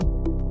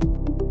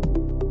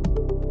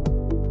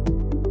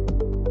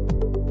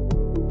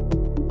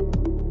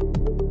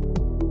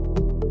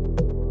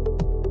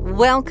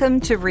Welcome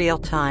to Real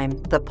Time,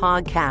 the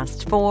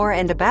podcast for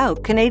and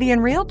about Canadian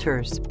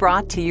realtors,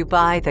 brought to you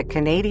by the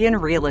Canadian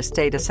Real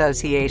Estate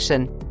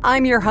Association.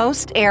 I'm your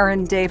host,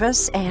 Erin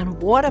Davis,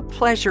 and what a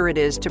pleasure it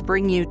is to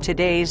bring you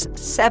today's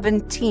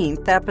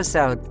 17th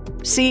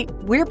episode. See,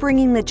 we're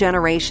bringing the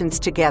generations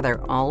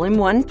together all in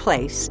one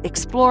place,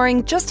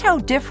 exploring just how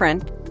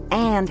different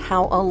and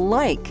how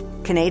alike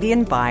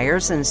Canadian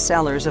buyers and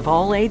sellers of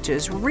all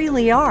ages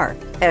really are,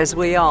 as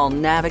we all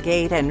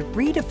navigate and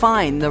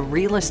redefine the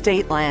real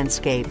estate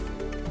landscape.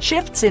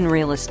 Shifts in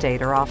real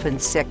estate are often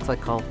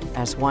cyclical.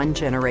 As one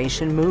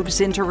generation moves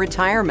into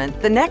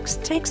retirement, the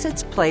next takes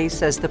its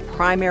place as the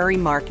primary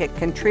market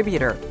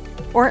contributor.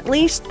 Or at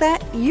least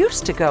that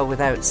used to go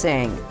without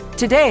saying.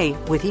 Today,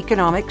 with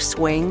economic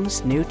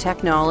swings, new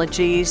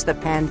technologies, the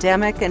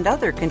pandemic, and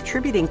other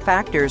contributing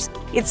factors,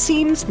 it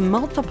seems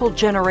multiple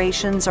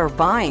generations are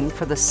vying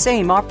for the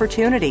same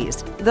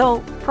opportunities,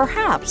 though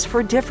perhaps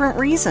for different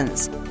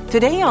reasons.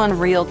 Today on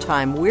Real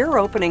Time, we're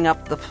opening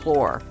up the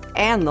floor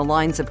and the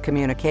lines of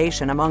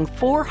communication among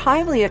four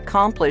highly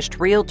accomplished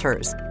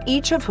realtors,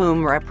 each of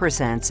whom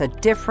represents a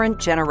different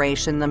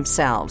generation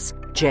themselves: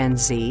 Gen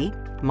Z,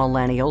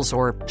 Millennials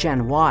or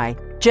Gen Y,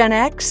 Gen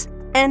X,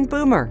 and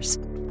Boomers.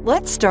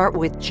 Let's start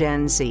with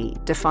Gen Z,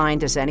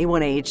 defined as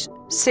anyone aged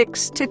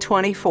 6 to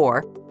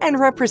 24, and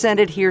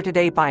represented here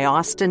today by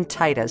Austin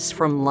Titus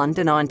from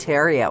London,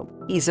 Ontario.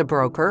 He's a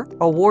broker,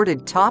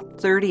 awarded Top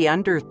 30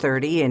 Under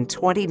 30 in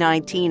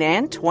 2019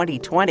 and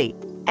 2020.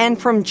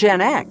 And from Gen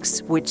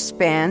X, which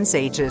spans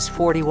ages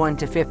 41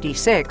 to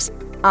 56,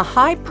 a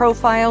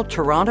high-profile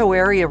Toronto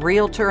area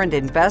realtor and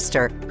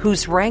investor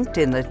who's ranked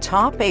in the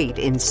top 8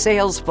 in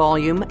sales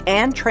volume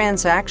and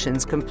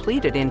transactions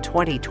completed in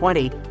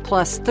 2020,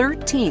 plus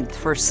 13th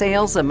for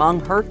sales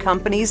among her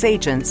company's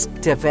agents,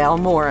 Devel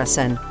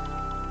Morrison.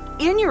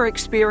 In your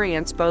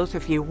experience, both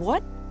of you,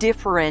 what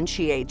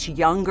differentiates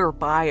younger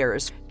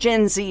buyers,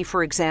 Gen Z,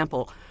 for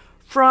example,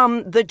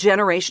 from the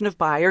generation of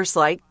buyers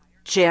like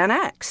Gen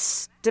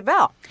X?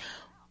 Devel.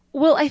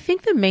 Well, I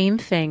think the main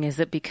thing is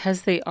that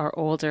because they are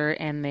older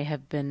and they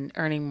have been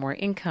earning more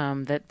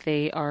income, that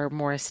they are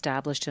more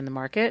established in the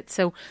market.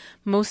 So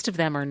most of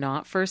them are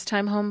not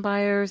first-time home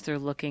buyers. They're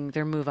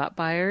move-up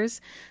buyers.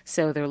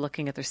 So they're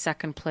looking at their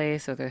second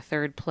place or their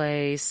third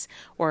place,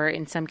 or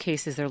in some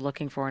cases they're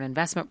looking for an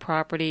investment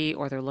property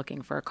or they're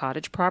looking for a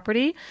cottage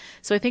property.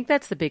 So I think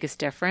that's the biggest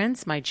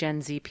difference. My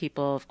Gen Z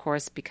people, of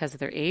course, because of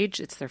their age,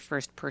 it's their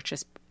first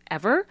purchase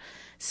ever.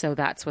 So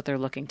that's what they're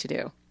looking to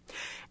do.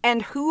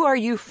 And who are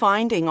you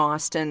finding,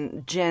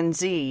 Austin, Gen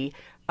Z?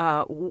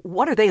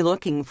 What are they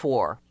looking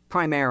for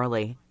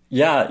primarily?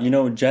 Yeah,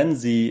 Gen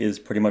Z is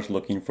pretty much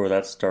looking for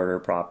that starter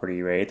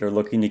property, right? They're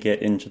looking to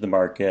get into the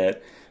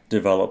market,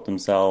 develop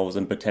themselves,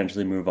 and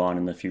potentially move on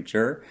in the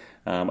future.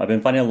 I've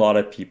been finding a lot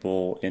of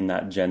people in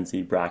that Gen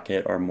Z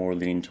bracket are more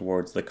leaning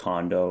towards the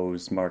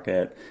condos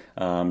market,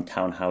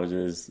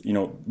 townhouses,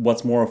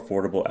 what's more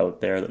affordable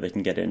out there that they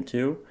can get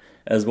into,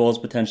 as well as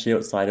potentially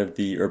outside of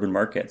the urban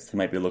markets. They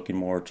might be looking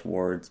more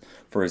towards,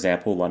 for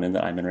example, London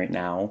that I'm in right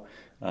now,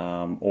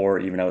 or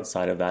even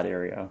outside of that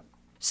area.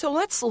 So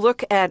let's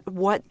look at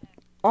what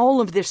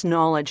all of this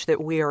knowledge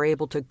that we are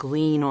able to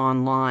glean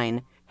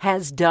online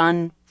has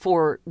done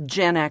for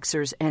Gen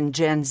Xers and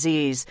Gen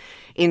Zs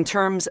in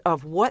terms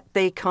of what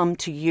they come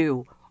to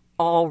you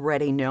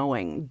already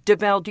knowing.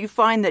 Devel, do you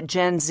find that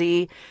Gen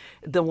Z,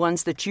 the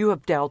ones that you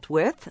have dealt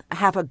with,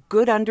 have a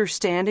good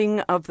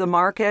understanding of the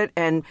market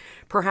and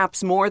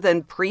perhaps more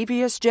than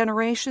previous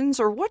generations?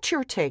 Or what's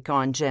your take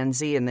on Gen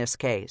Z in this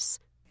case?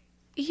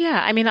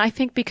 Yeah, I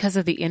think because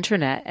of the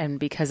internet and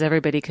because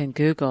everybody can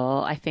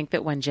Google, I think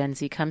that when Gen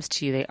Z comes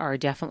to you, they are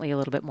definitely a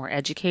little bit more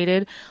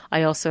educated.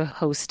 I also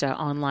host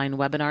online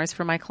webinars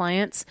for my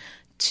clients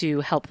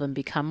to help them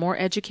become more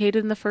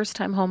educated in the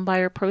first-time home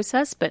buyer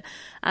process. But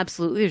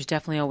absolutely, there's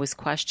definitely always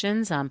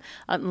questions. In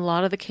a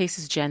lot of the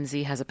cases, Gen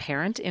Z has a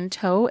parent in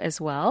tow as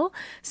well.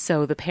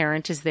 So the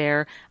parent is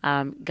there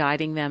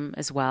guiding them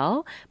as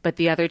well. But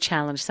the other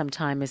challenge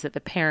sometimes is that the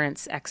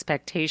parents'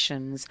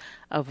 expectations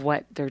of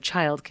what their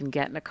child can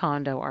get in a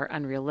condo are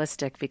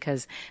unrealistic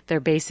because they're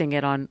basing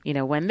it on,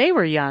 when they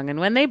were young and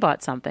when they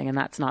bought something, and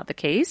that's not the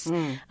case.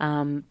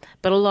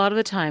 But a lot of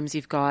the times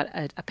you've got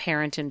a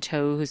parent in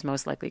tow who's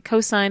most likely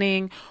co-signing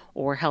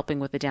or helping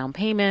with the down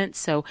payment.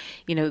 So,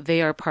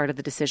 they are part of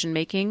the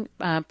decision-making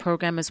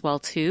program as well,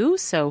 too.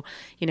 So,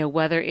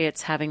 whether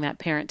it's having that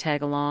parent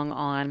tag along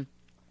on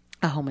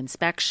a home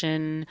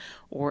inspection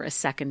or a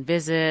second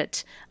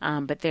visit,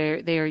 but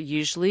they are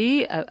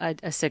usually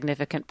a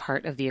significant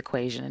part of the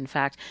equation. In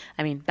fact,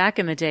 back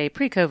in the day,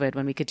 pre-COVID,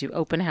 when we could do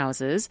open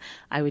houses,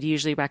 I would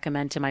usually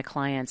recommend to my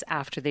clients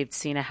after they've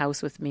seen a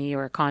house with me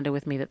or a condo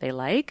with me that they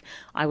like,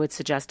 I would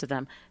suggest to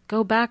them,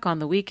 go back on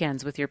the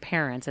weekends with your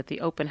parents at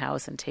the open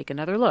house and take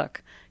another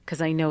look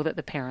because I know that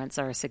the parents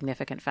are a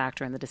significant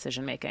factor in the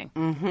decision making.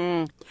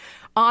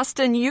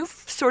 Austin, you've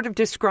sort of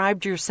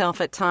described yourself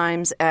at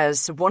times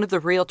as one of the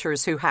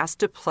realtors who has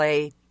to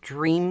play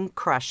Dream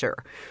Crusher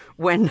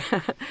when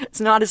it's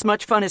not as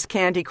much fun as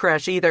Candy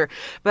Crush either.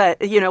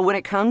 But, you know, when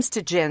it comes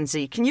to Gen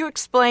Z, can you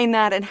explain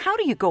that? And how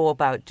do you go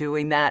about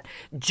doing that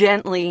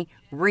gently,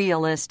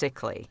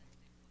 realistically?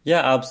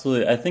 Yeah,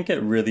 absolutely. I think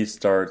it really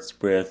starts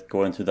with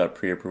going through that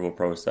pre-approval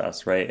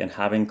process, right? And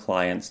having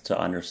clients to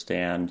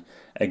understand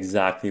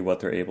exactly what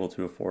they're able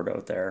to afford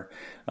out there.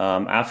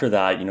 After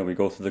that, you know, we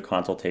go through the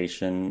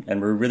consultation and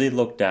we really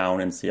look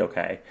down and see,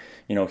 okay,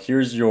 you know,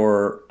 here's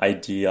your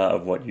idea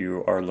of what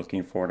you are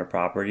looking for in a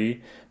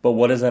property, but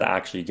what does that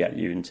actually get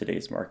you in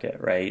today's market,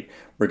 right?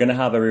 We're going to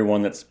have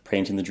everyone that's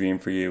painting the dream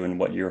for you and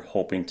what you're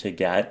hoping to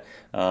get.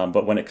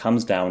 But when it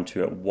comes down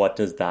to it, what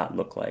does that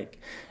look like?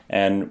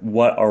 And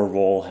what our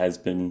role has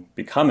been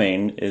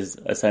becoming is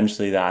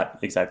essentially that,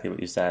 exactly what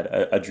you said,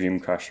 a dream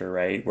crusher,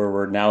 right? Where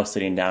we're now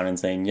sitting down and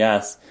saying,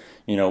 yes,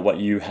 you know, what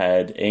you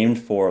had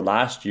aimed for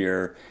last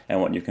year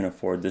and what you can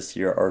afford this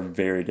year are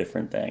very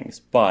different things.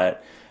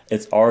 But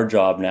it's our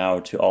job now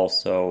to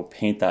also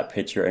paint that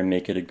picture and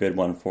make it a good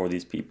one for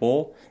these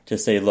people to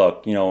say,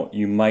 look, you know,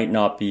 you might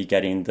not be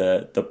getting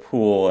the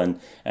pool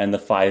and the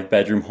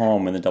 5-bedroom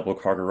home and the double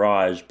car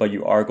garage, but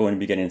you are going to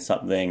be getting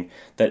something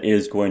that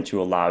is going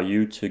to allow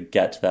you to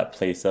get to that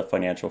place of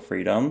financial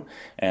freedom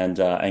and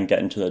get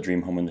into the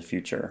dream home in the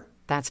future.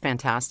 That's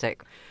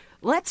fantastic.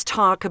 Let's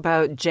talk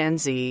about Gen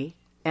Z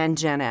and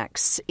Gen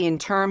X in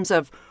terms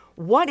of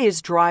what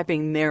is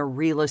driving their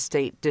real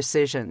estate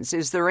decisions?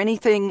 Is there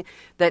anything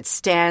that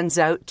stands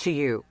out to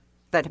you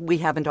that we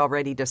haven't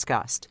already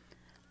discussed?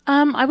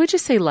 I would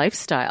just say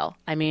lifestyle.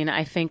 I mean,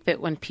 I think that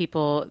when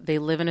people, they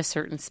live in a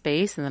certain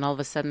space and then all of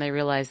a sudden they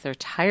realize they're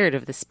tired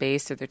of the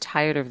space or they're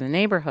tired of the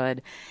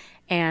neighborhood,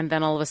 and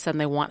then all of a sudden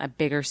they want a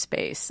bigger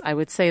space. I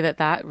would say that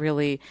that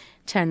really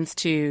tends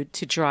to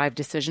drive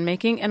decision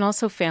making, and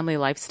also family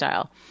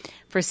lifestyle.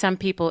 For some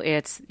people,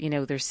 it's, you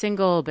know, they're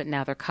single, but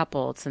now they're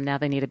coupled, so now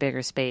they need a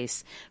bigger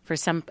space. For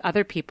some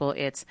other people,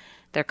 it's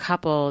they're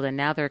coupled and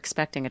now they're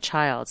expecting a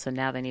child, so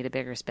now they need a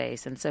bigger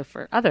space. And so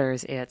for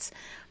others, it's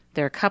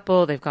they're a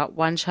couple, they've got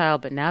one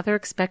child, but now they're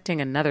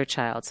expecting another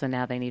child, so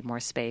now they need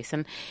more space.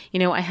 And, you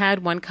know, I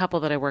had one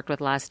couple that I worked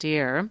with last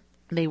year.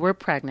 They were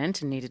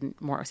pregnant and needed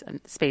more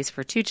space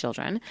for 2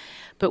 children.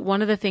 But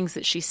one of the things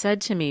that she said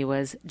to me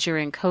was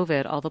during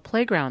COVID, all the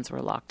playgrounds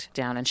were locked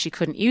down and she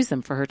couldn't use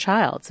them for her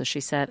child. So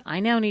she said, I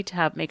now need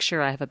to make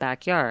sure I have a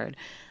backyard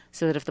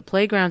so that if the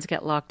playgrounds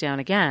get locked down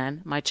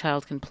again, my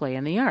child can play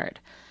in the yard.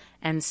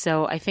 And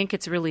so I think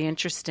it's really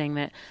interesting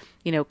that,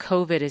 you know,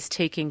 COVID is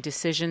taking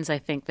decisions, I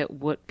think, that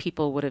what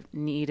people would have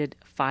needed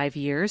 5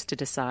 years to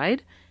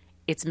decide.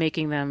 It's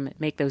making them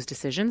make those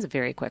decisions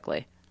very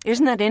quickly.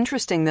 Isn't that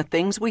interesting, the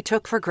things we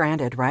took for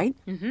granted, right?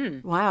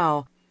 Mm-hmm.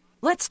 Wow.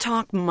 Let's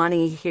talk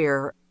money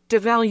here.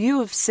 Deval, you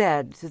have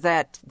said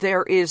that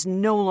there is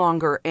no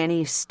longer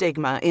any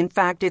stigma. In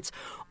fact, it's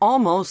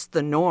almost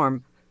the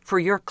norm for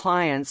your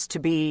clients to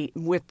be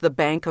with the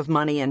bank of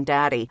money and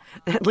daddy.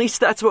 At least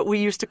that's what we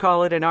used to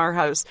call it in our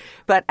house.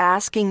 But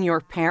asking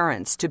your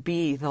parents to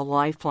be the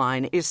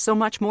lifeline is so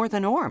much more the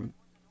norm.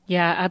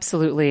 Yeah,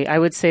 absolutely. I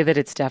would say that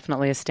it's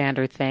definitely a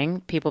standard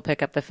thing. People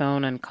pick up the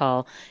phone and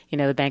call, you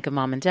know, the bank of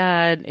mom and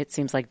dad. It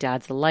seems like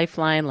dad's the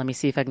lifeline. Let me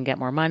see if I can get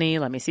more money.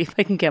 Let me see if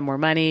I can get more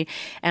money.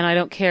 And I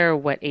don't care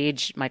what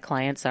age my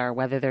clients are,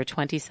 whether they're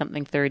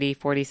 20-something, 30,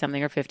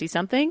 40-something, or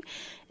 50-something.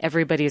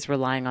 Everybody is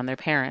relying on their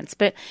parents.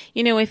 But,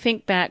 you know, I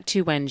think back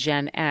to when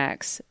Gen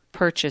X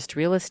purchased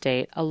real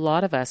estate, a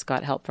lot of us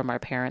got help from our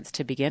parents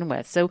to begin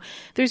with. So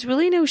there's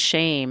really no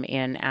shame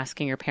in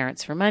asking your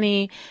parents for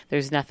money.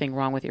 There's nothing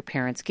wrong with your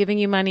parents giving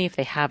you money if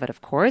they have it, of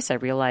course. I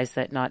realize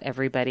that not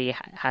everybody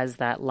has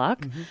that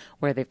luck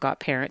where they've got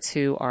parents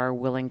who are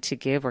willing to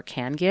give or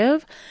can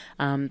give.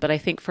 But I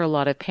think for a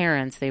lot of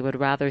parents, they would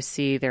rather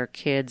see their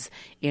kids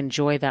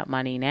enjoy that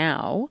money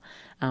now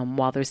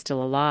while they're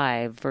still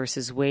alive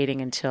versus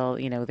waiting until,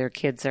 you know, their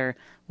kids are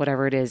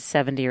whatever it is,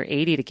 70 or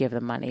 80 to give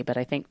them money. But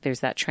I think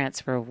there's that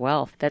transfer of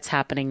wealth that's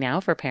happening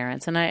now for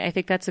parents. And I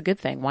think that's a good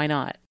thing. Why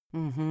not?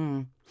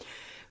 Mm-hmm.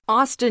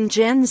 Austin,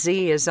 Gen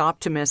Z is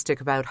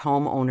optimistic about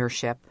home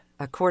ownership.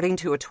 According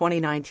to a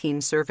 2019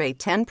 survey,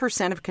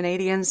 10% of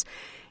Canadians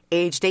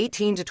aged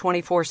 18 to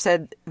 24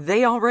 said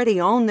they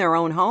already own their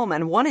own home.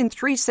 And 1 in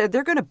 3 said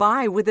they're going to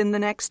buy within the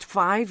next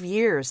 5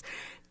 years.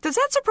 Does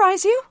that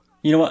surprise you?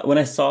 You know what? When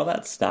I saw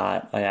that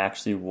stat, I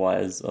actually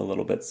was a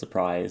little bit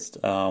surprised.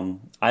 I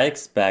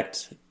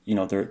expect, you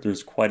know,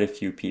 there's quite a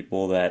few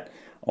people that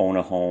own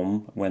a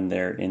home when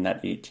they're in that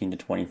 18 to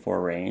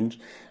 24 range.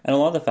 And a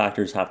lot of the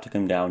factors have to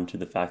come down to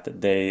the fact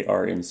that they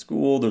are in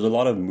school. There's a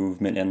lot of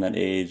movement in that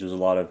age. There's a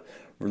lot of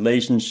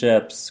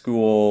relationships,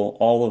 school,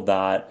 all of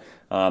that.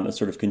 Is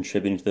sort of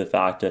contributing to the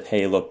fact of,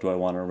 hey, look, do I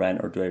want to rent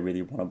or do I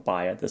really want to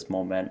buy at this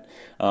moment?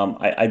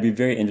 I'd be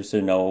very interested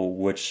to know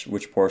which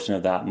portion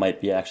of that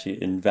might be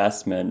actually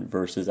investment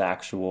versus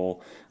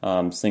actual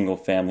single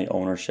family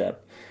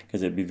ownership.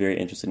 because it'd be very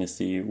interesting to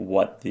see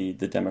what the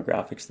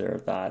demographics there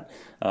of that.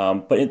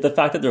 But the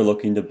fact that they're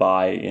looking to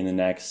buy in the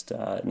next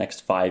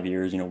 5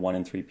 years, 1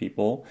 in 3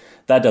 people,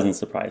 that doesn't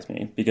surprise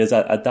me, because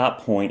at that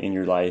point in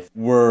your life,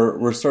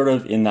 we're sort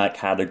of in that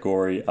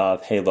category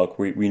of, hey, look,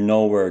 we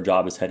know where our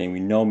job is heading. We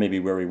know maybe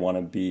where we want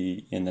to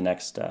be in the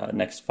next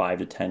 5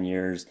 to 10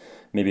 years,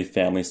 maybe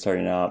family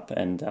starting up.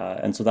 And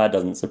so that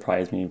doesn't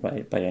surprise me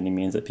by any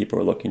means that people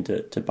are looking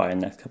to buy in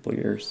the next couple of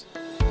years.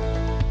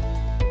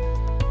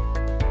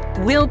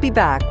 We'll be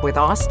back with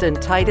Austin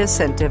Titus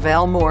and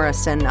Devel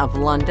Morrison of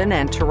London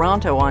and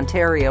Toronto,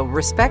 Ontario,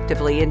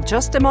 respectively, in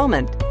just a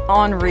moment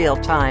on Real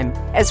Time,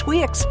 as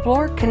we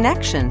explore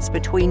connections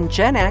between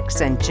Gen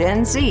X and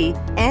Gen Z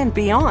and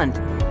beyond.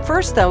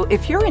 First, though,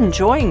 if you're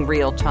enjoying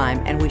Real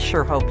Time, and we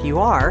sure hope you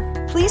are,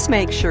 please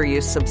make sure you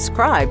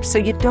subscribe so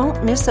you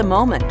don't miss a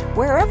moment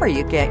wherever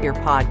you get your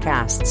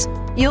podcasts.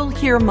 You'll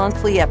hear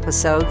monthly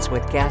episodes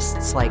with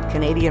guests like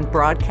Canadian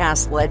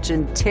broadcast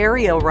legend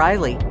Terry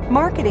O'Reilly,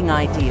 marketing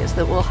ideas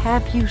that will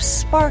have you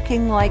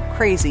sparking like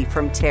crazy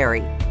from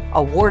Terry,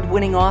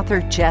 award-winning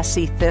author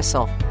Jesse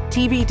Thistle,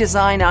 TV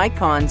design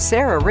icon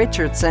Sarah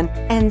Richardson,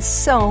 and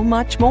so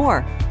much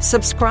more.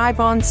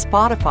 Subscribe on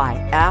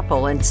Spotify,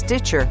 Apple, and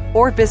Stitcher,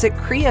 or visit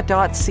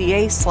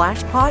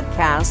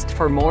krea.ca/podcast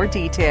for more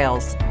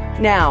details.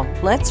 Now,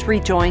 let's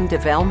rejoin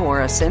Devel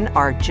Morrison,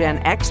 our Gen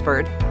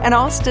expert, and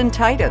Austin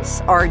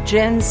Titus, our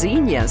Gen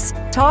Zenius,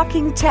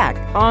 talking tech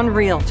on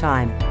Real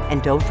Time.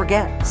 And don't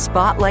forget,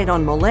 Spotlight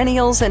on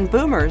Millennials and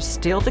Boomers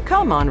still to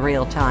come on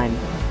Real Time.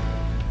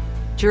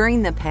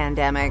 During the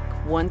pandemic,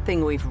 one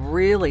thing we've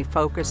really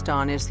focused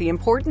on is the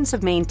importance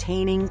of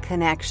maintaining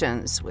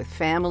connections with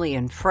family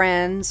and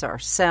friends,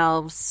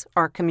 ourselves,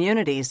 our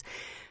communities.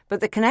 But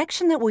the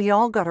connection that we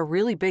all got a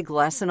really big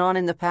lesson on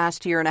in the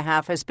past year and a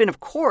half has been, of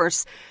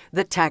course,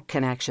 the tech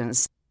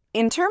connections.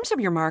 In terms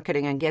of your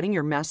marketing and getting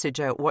your message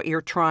out, what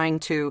you're trying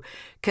to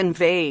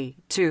convey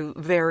to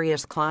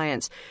various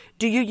clients,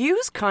 do you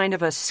use kind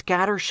of a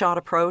scattershot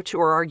approach,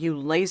 or are you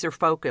laser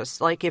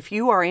focused? Like if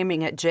you are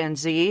aiming at Gen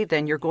Z,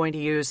 then you're going to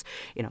use,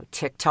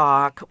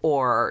 TikTok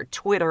or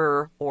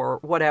Twitter or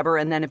whatever.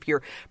 And then if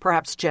you're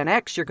perhaps Gen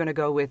X, you're going to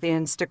go with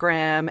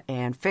Instagram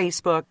and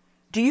Facebook.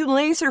 Do you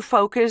laser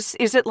focus?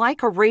 Is it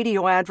like a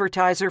radio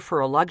advertiser for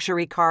a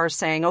luxury car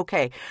saying,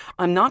 okay,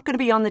 I'm not going to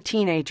be on the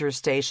teenager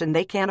station.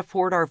 They can't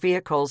afford our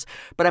vehicles,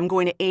 but I'm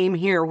going to aim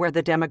here where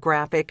the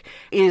demographic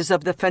is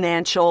of the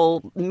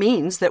financial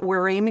means that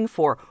we're aiming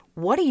for.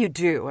 What do you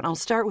do? And I'll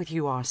start with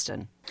you,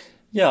 Austin.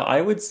 Yeah,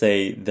 I would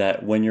say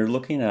that when you're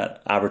looking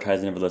at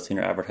advertising over listing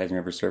or advertising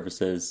over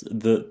services,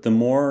 the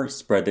more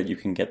spread that you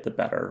can get, the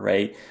better,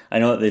 right? I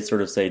know that they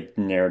sort of say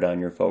narrow down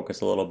your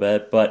focus a little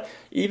bit, but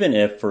even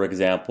if, for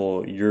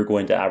example, you're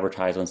going to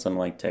advertise on something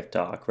like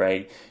TikTok,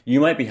 right? You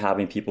might be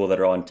having people that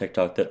are on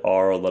TikTok that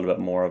are a little bit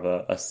more of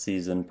a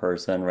seasoned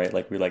person, right?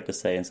 Like we like to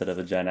say, instead of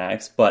a Gen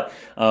X, but,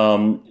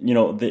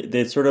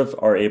 they sort of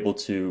are able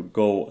to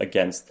go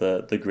against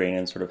the grain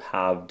and sort of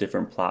have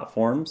different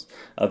platforms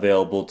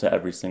available to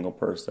every single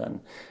person.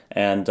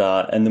 And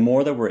the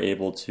more that we're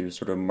able to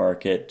sort of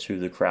market to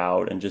the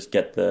crowd and just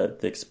get the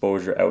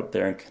exposure out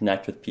there and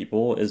connect with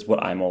people is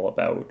what I'm all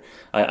about.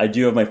 I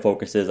do have my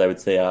focuses. I would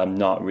say I'm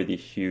not really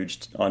huge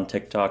on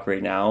TikTok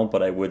right now,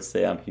 but I would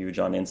say I'm huge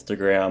on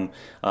Instagram.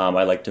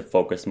 I like to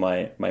focus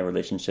my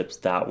relationships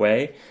that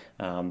way.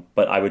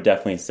 But I would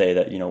definitely say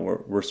that,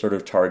 we're sort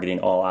of targeting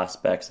all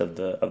aspects of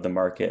the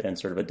market and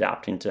sort of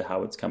adapting to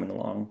how it's coming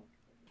along.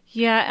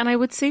 Yeah, and I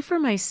would say for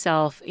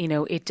myself,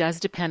 it does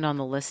depend on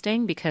the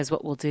listing, because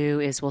what we'll do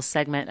is we'll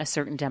segment a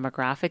certain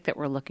demographic that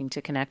we're looking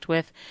to connect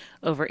with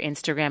over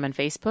Instagram and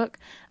Facebook.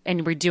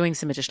 And we're doing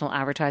some additional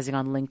advertising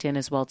on LinkedIn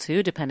as well,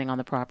 too, depending on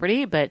the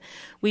property. But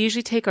we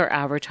usually take our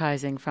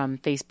advertising from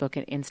Facebook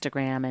and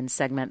Instagram and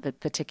segment the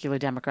particular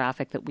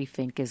demographic that we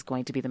think is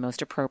going to be the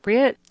most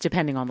appropriate,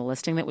 depending on the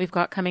listing that we've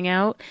got coming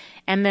out.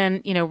 And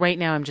then, right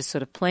now I'm just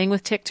sort of playing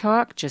with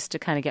TikTok just to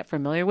kind of get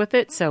familiar with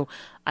it. So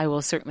I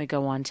will certainly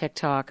go on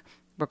TikTok,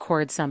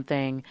 record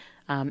something,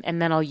 and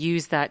then I'll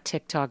use that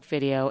TikTok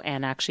video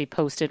and actually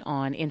post it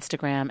on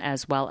Instagram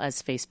as well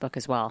as Facebook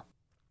as well.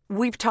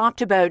 We've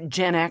talked about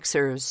Gen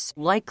Xers,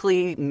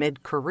 likely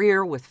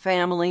mid-career with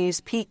families,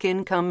 peak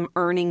income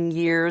earning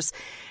years,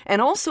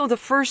 and also the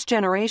first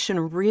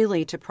generation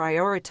really to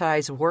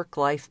prioritize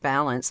work-life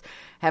balance,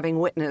 having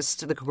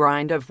witnessed the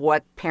grind of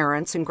what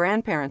parents and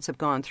grandparents have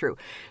gone through.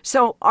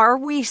 So are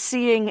we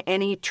seeing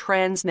any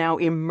trends now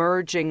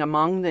emerging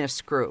among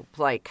this group,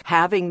 like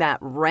having that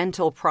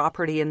rental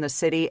property in the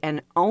city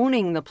and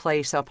owning the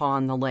place up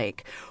on the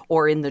lake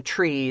or in the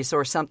trees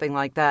or something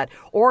like that,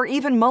 or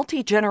even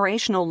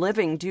multi-generational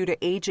living due to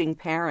aging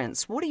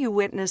parents? What are you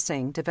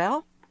witnessing,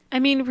 Devel?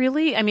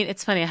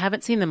 It's funny. I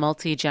haven't seen the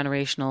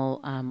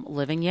multi-generational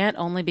living yet,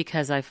 only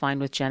because I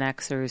find with Gen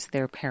Xers,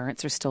 their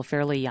parents are still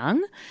fairly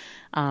young.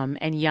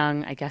 And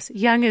young, I guess,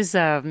 young is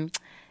a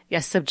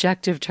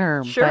subjective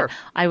term. Sure. But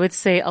I would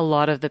say a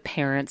lot of the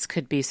parents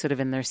could be sort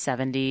of in their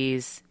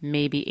 70s,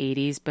 maybe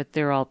 80s, but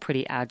they're all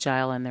pretty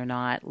agile and they're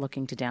not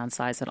looking to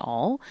downsize at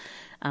all.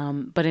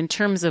 But in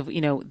terms of,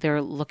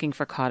 they're looking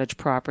for cottage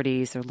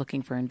properties, they're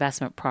looking for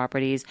investment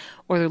properties,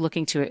 or they're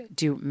looking to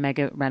do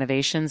mega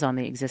renovations on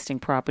the existing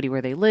property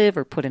where they live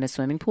or put in a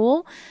swimming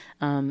pool.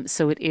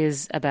 So it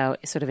is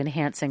about sort of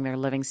enhancing their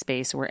living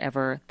space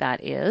wherever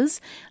that is.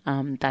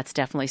 That's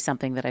definitely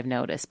something that I've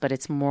noticed, but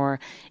it's more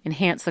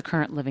enhance the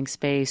current living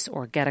space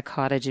or get a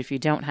cottage if you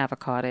don't have a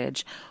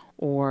cottage,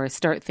 or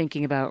start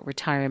thinking about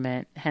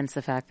retirement, hence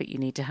the fact that you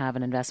need to have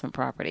an investment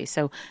property.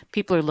 So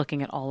people are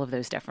looking at all of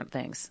those different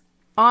things.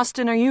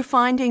 Austin, are you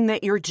finding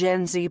that your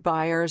Gen Z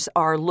buyers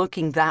are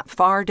looking that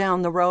far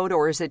down the road,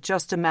 or is it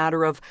just a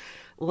matter of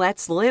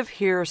let's live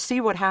here, see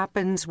what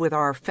happens with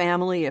our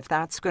family, if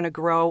that's going to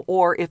grow,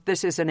 or if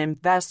this is an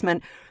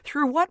investment?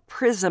 Through what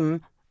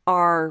prism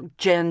are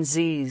Gen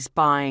Zs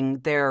buying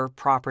their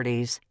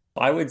properties?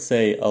 I would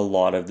say a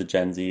lot of the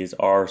Gen Zs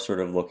are sort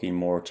of looking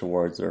more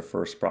towards their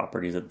first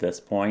properties at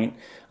this point.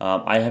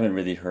 I haven't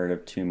really heard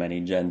of too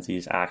many Gen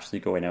Zs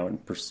actually going out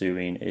and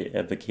pursuing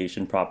a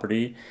vacation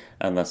property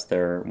unless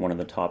they're one of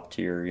the top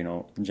tier,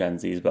 Gen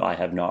Zs, but I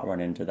have not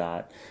run into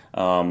that.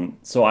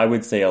 So I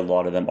would say a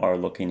lot of them are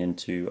looking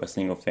into a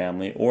single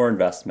family or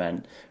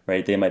investment,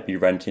 right? They might be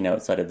renting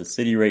outside of the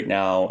city right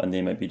now, and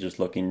they might be just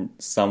looking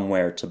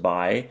somewhere to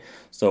buy.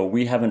 So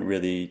we haven't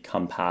really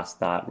come past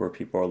that where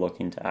people are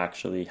looking to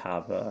actually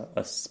have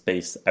a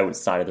space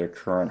outside of their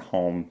current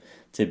home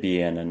to be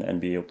in and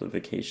be able to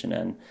vacation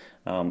in.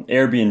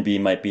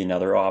 Airbnb might be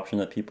another option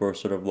that people are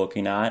sort of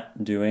looking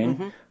at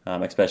doing,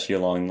 especially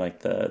along like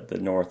the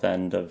north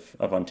end of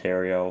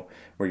Ontario,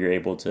 where you're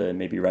able to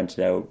maybe rent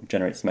it out,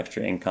 generate some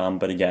extra income.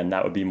 But again,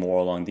 that would be more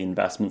along the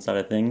investment side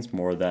of things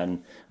more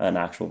than an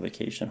actual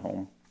vacation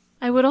home.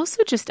 I would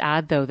also just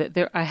add, though,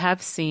 that I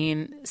have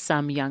seen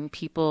some young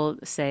people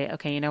say,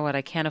 okay, you know what,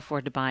 I can't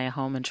afford to buy a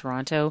home in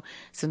Toronto,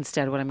 so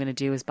instead what I'm going to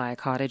do is buy a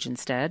cottage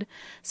instead.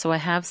 So I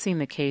have seen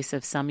the case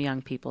of some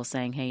young people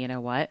saying, hey, you know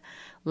what,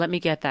 let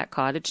me get that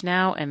cottage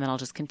now, and then I'll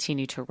just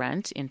continue to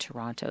rent in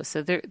Toronto.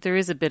 So there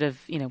is a bit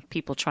of,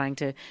 people trying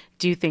to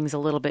do things a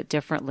little bit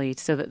differently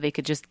so that they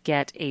could just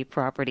get a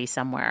property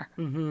somewhere.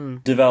 Mm-hmm.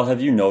 Deval, have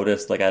you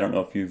noticed, I don't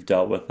know if you've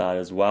dealt with that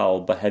as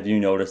well, but have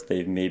you noticed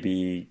they've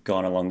maybe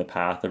gone along the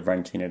path of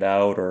renting it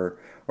out or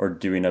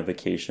doing a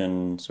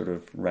vacation sort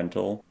of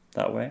rental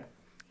that way?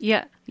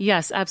 Yeah.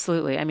 Yes,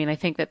 absolutely. I mean, I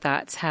think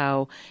that's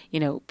how,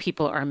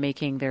 people are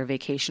making their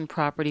vacation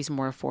properties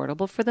more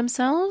affordable for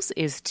themselves,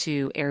 is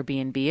to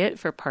Airbnb it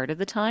for part of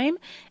the time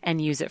and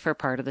use it for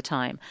part of the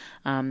time.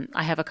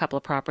 I have a couple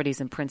of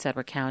properties in Prince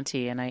Edward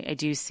County, and I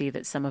do see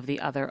that some of the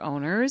other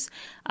owners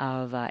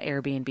of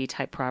Airbnb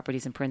type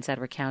properties in Prince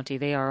Edward County,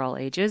 they are all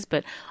ages,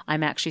 but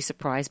I'm actually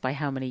surprised by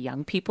how many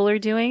young people are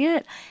doing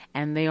it,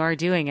 and they are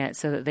doing it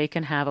so that they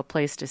can have a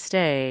place to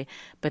stay,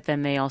 but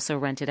then they also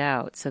rent it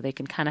out so they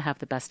can kind of have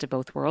the best of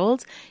both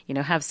worlds,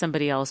 have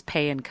somebody else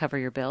pay and cover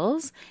your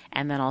bills,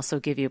 and then also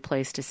give you a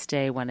place to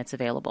stay when it's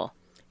available.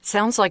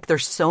 Sounds like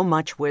there's so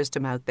much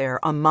wisdom out there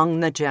among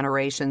the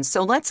generations.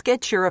 So let's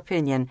get your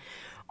opinion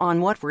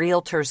on what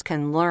realtors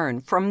can learn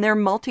from their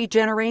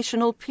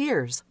multi-generational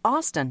peers.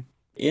 Austin.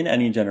 In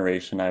any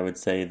generation, I would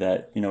say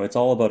that, it's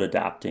all about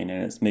adapting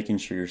and it's making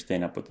sure you're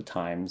staying up with the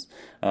times.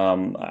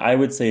 I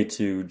would say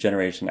to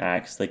Generation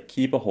X,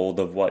 keep a hold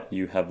of what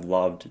you have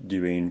loved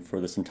doing for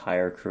this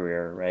entire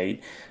career,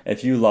 right?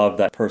 If you love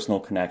that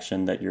personal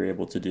connection that you're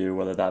able to do,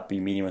 whether that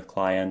be meeting with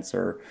clients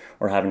or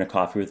having a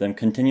coffee with them,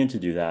 continue to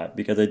do that,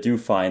 because I do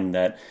find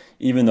that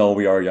even though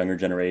we are a younger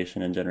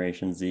generation and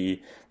Generation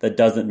Z, that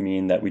doesn't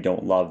mean that we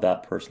don't love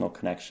that personal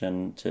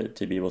connection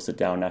to be able to sit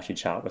down and actually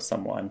chat with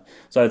someone.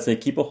 So I'd say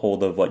keep a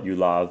hold of what you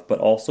love, but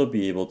also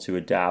be able to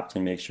adapt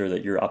and make sure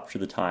that you're up to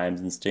the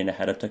times and staying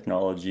ahead of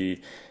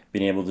technology,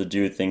 being able to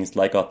do things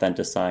like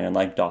AuthentiSign and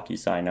like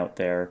DocuSign out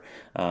there,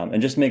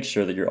 and just make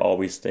sure that you're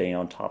always staying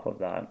on top of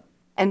that.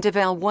 And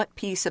Deval, what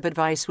piece of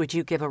advice would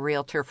you give a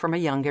realtor from a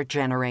younger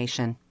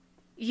generation?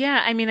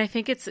 Yeah, I mean, I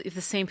think it's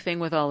the same thing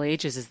with all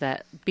ages, is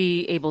that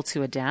be able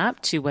to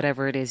adapt to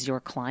whatever it is your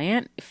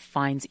client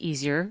finds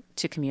easier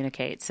to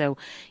communicate. So,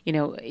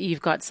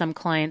 you've got some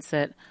clients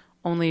that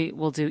only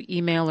will do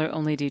email or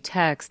only do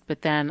text,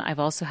 but then I've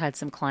also had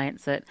some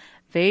clients that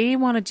they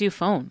want to do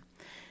phone.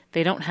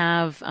 They don't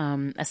have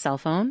a cell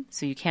phone,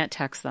 so you can't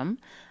text them.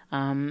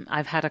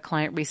 I've had a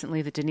client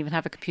recently that didn't even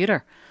have a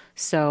computer.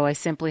 So I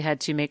simply had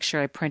to make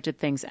sure I printed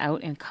things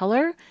out in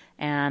color,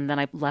 and then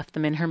I left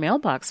them in her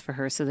mailbox for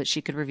her so that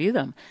she could review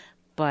them.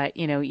 But,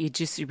 you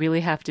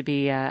really have to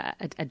be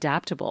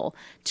adaptable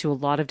to a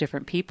lot of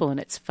different people. And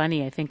it's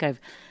funny, I think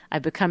I've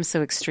become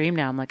so extreme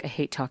now. I'm like, I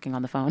hate talking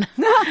on the phone.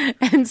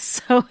 And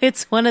so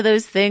it's one of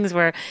those things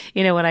where,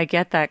 when I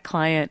get that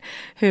client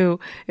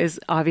who is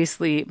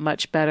obviously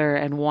much better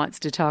and wants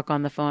to talk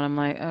on the phone, I'm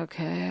like,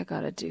 okay, I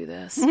got to do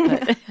this.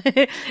 But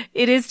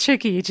it is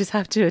tricky. You just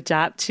have to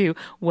adapt to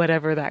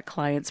whatever that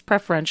client's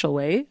preferential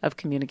way of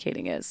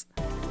communicating is.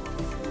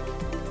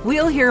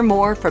 We'll hear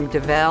more from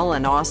Deval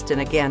and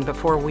Austin again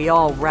before we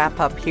all wrap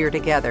up here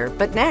together.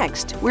 But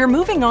next, we're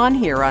moving on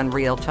here on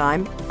Real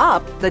Time,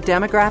 up the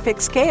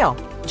demographic scale.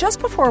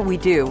 Just before we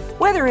do,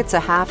 whether it's a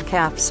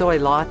half-cap soy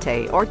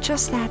latte or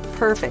just that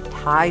perfect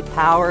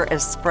high-power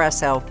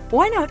espresso,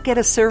 why not get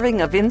a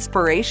serving of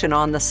inspiration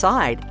on the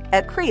side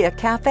at Krea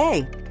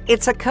Cafe?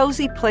 It's a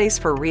cozy place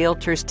for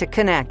realtors to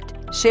connect,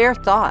 share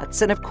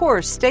thoughts, and of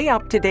course, stay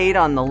up to date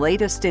on the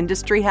latest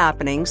industry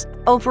happenings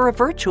over a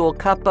virtual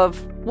cup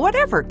of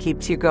whatever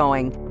keeps you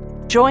going.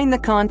 Join the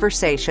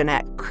conversation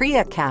at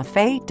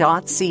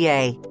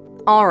creacafe.ca.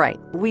 All right,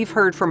 we've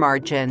heard from our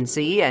Gen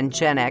Z and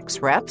Gen X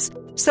reps,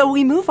 so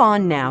we move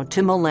on now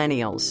to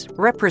millennials,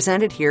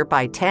 represented here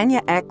by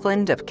Tanya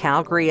Eklund of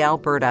Calgary,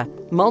 Alberta,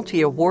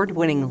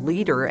 multi-award-winning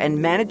leader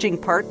and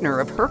managing partner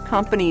of her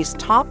company's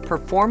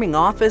top-performing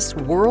office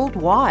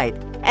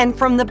worldwide. And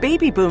from the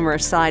baby boomer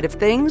side of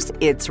things,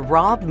 it's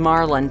Rob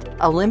Marland,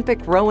 Olympic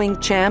rowing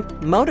champ,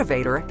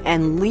 motivator,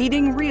 and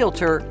leading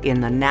realtor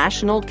in the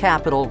National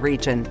Capital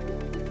Region.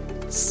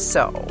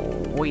 So,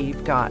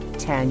 we've got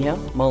Tanya,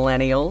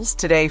 millennials,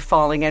 today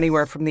falling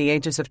anywhere from the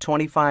ages of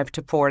 25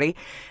 to 40.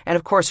 And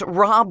of course,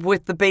 Rob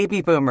with the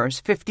baby boomers,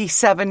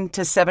 57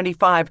 to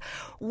 75.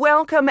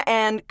 Welcome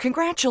and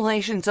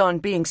congratulations on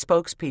being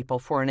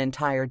spokespeople for an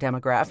entire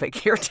demographic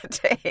here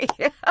today.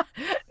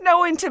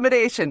 No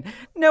intimidation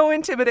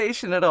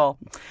at all.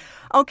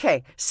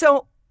 Okay,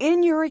 so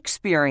in your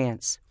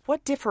experience,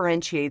 what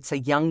differentiates a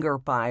younger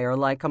buyer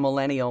like a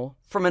millennial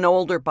from an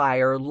older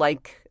buyer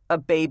like a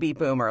baby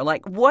boomer?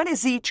 Like, what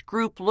is each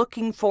group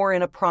looking for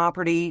in a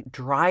property,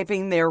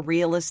 driving their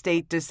real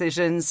estate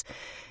decisions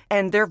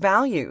and their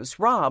values?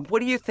 Rob,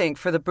 what do you think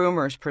for the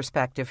boomers'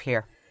 perspective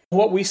here?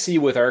 What we see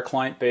with our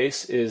client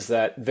base is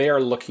that they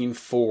are looking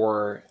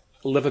for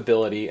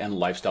livability and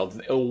lifestyle,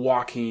 a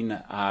walking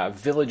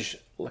village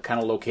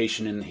kind of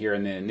location in here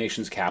in the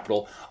nation's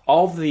capital,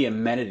 all the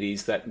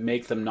amenities that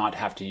make them not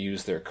have to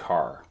use their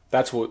car.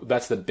 That's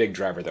the big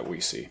driver that we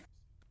see.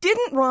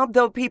 Didn't, Rob,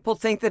 though, people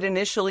think that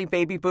initially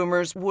baby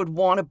boomers would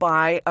want to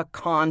buy a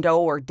condo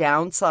or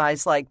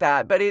downsize like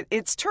that? But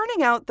it's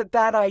turning out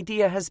that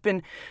idea has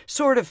been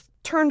sort of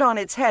turned on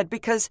its head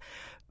because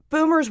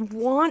boomers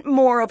want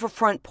more of a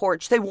front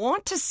porch. They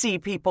want to see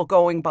people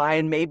going by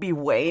and maybe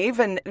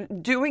wave and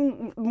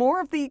doing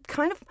more of the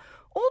kind of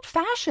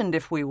old-fashioned,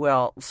 if we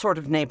will, sort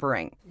of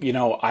neighboring. You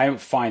know, I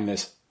find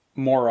this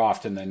more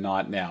often than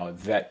not now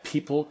that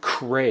people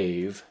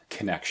crave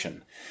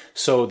connection.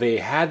 So they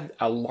had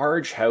a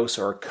large house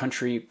or a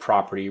country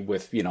property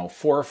with,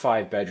 4 or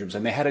 5 bedrooms,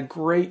 and they had a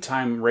great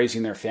time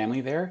raising their family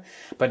there.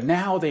 But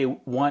now they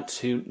want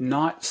to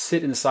not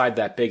sit inside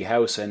that big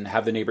house and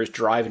have the neighbors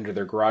drive into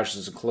their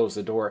garages and close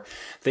the door.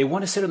 They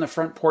want to sit on the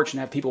front porch and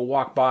have people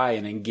walk by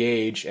and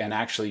engage and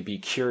actually be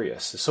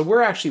curious. So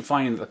we're actually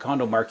finding that the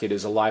condo market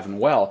is alive and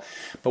well,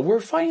 but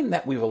we're finding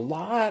that we have a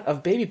lot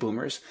of baby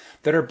boomers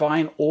that are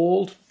buying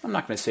old, I'm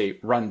not going to say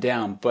run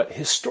down, but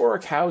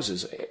historic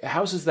houses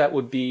that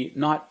would be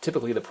not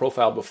typically the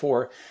profile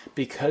before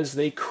because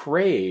they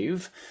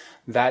crave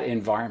that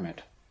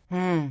environment.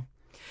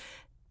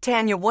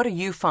 Tanya, what are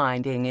you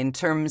finding in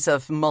terms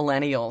of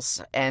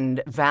millennials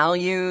and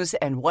values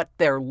and what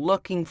they're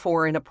looking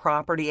for in a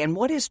property and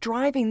what is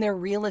driving their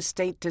real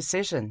estate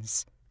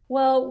decisions?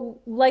 Well,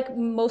 like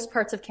most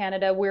parts of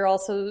Canada, we're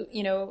also,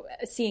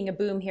 seeing a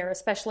boom here,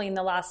 especially in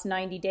the last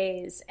 90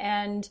 days.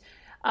 And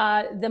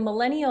the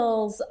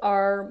millennials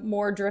are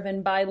more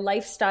driven by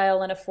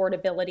lifestyle and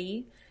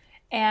affordability,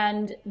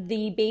 and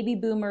the baby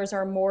boomers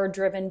are more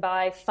driven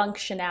by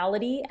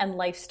functionality and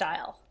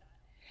lifestyle.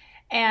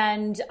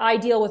 And I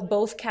deal with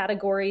both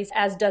categories,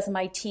 as does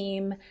my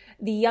team.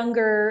 The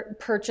younger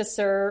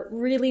purchaser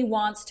really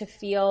wants to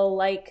feel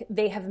like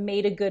they have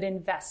made a good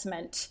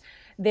investment.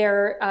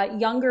 They're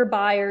younger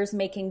buyers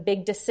making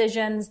big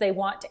decisions. They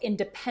want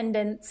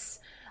independence,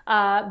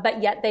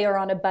 but yet they are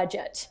on a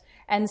budget.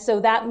 And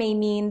so that may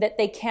mean that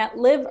they can't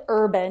live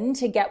urban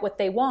to get what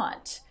they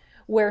want,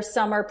 where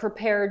some are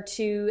prepared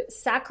to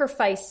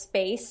sacrifice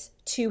space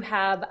to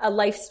have a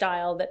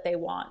lifestyle that they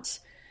want.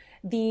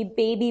 The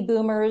baby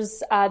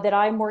boomers that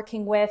I'm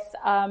working with,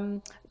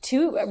 they're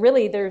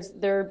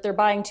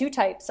buying 2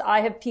 types.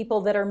 I have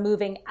people that are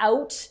moving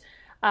out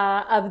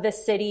of the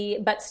city,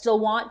 but still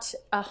want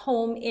a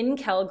home in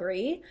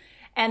Calgary,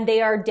 and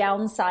they are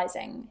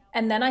downsizing.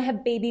 And then I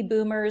have baby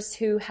boomers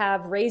who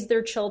have raised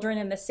their children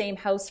in the same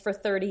house for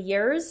 30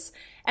 years,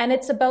 and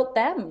it's about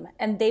them.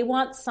 And they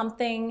want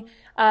something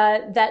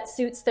that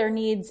suits their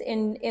needs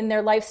in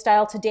their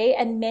lifestyle today.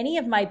 And many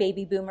of my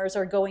baby boomers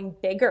are going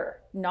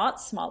bigger,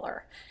 not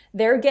smaller.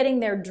 They're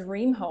getting their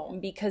dream home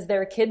because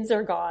their kids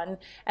are gone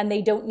and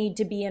they don't need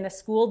to be in a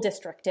school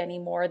district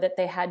anymore that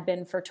they had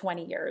been for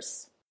 20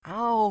 years.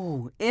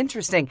 Oh,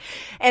 interesting.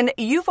 And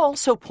you've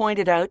also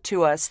pointed out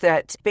to us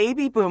that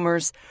baby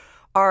boomers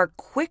are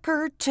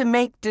quicker to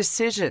make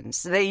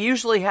decisions. They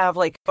usually have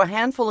like a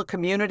handful of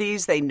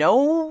communities. They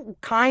know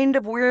kind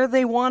of where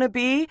they want to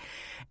be.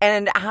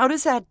 And how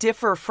does that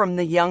differ from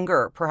the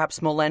younger,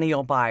 perhaps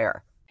millennial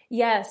buyer?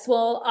 Yes.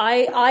 Well,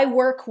 I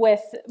work with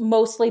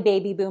mostly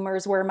baby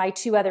boomers, where my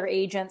two other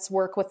agents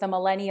work with the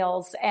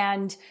millennials.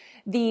 And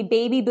the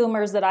baby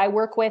boomers that I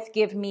work with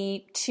give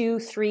me 2,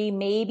 3,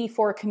 maybe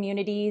 4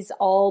 communities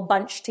all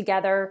bunched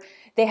together.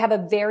 They have a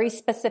very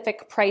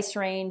specific price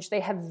range. They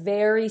have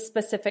very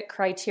specific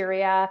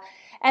criteria.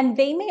 And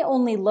they may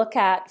only look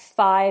at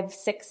 5,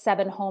 6,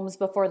 7 homes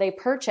before they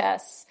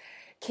purchase.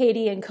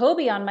 Katie and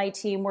Kobe on my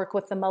team work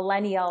with the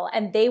millennial,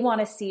 and they want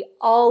to see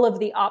all of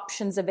the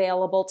options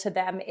available to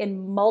them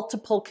in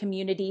multiple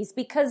communities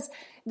because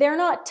they're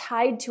not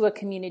tied to a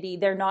community.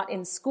 They're not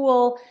in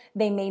school.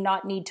 They may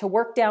not need to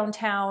work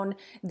downtown.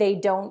 They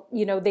don't,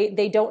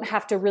 they don't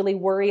have to really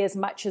worry as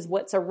much as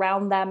what's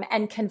around them,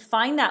 and can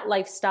find that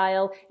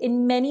lifestyle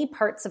in many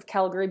parts of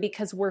Calgary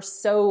because we're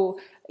so,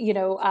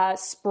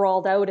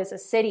 sprawled out as a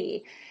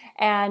city.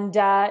 And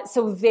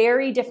so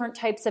very different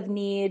types of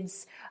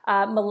needs.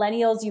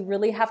 Millennials, you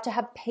really have to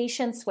have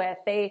patience with.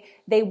 They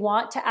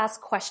want to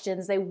ask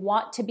questions. They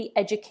want to be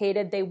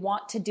educated. They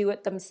want to do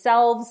it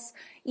themselves,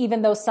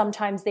 even though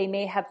sometimes they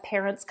may have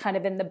parents kind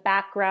of in the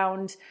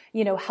background,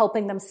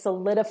 helping them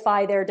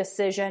solidify their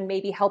decision,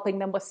 maybe helping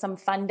them with some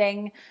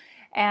funding.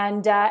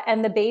 And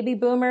the baby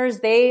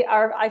boomers,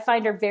 I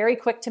find are very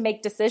quick to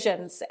make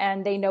decisions,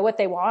 and they know what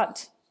they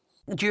want.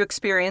 Do you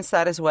experience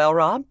that as well,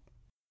 Rob?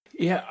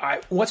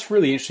 Yeah, what's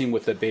really interesting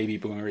with the baby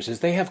boomers is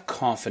they have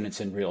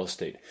confidence in real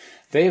estate.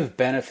 They have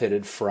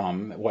benefited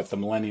from what the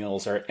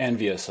millennials are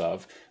envious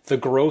of, the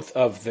growth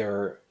of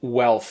their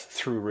wealth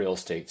through real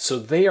estate. So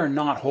they are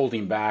not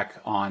holding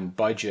back on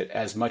budget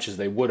as much as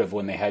they would have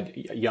when they had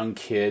young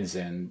kids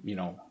and,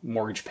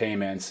 mortgage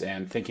payments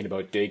and thinking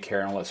about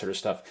daycare and all that sort of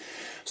stuff.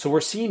 So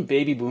we're seeing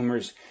baby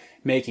boomers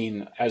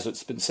making, as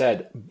it's been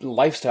said,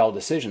 lifestyle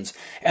decisions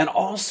and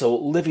also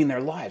living their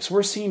lives.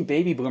 We're seeing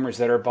baby boomers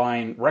that are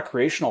buying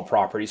recreational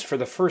properties for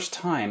the first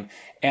time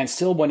and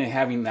still want to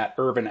having that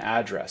urban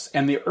address.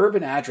 And the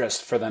urban address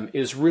for them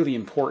is really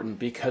important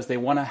because they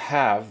want to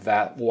have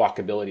that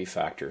walkability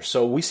factor.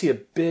 So we see a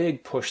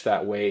big push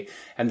that way,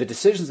 and the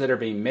decisions that are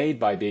being made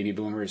by baby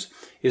boomers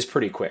is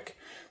pretty quick.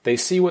 They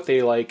see what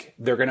they like,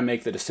 they're going to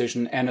make the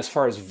decision. And as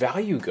far as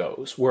value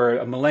goes, where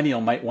a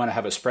millennial might want to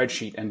have a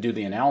spreadsheet and do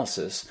the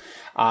analysis,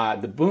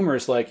 the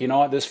boomer's like, you know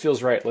what, this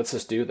feels right. Let's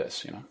just do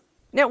this,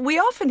 Now, we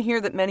often hear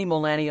that many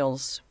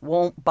millennials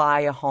won't buy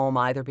a home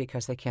either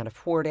because they can't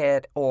afford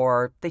it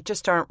or they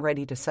just aren't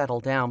ready to settle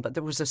down. But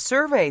there was a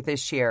survey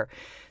this year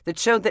that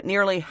showed that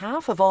nearly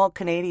half of all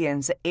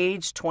Canadians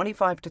aged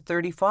 25 to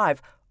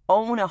 35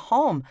 own a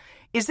home.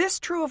 Is this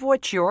true of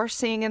what you're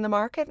seeing in the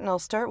market? And I'll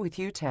start with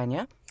you,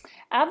 Tanya.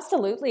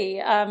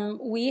 Absolutely.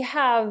 We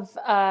have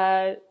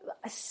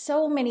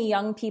so many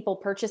young people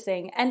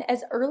purchasing, and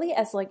as early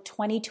as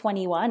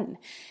 2021.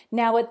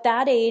 Now at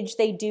that age,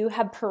 they do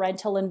have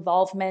parental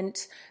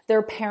involvement.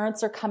 Their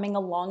parents are coming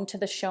along to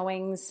the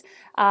showings.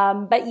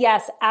 But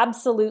yes,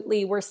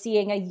 absolutely. We're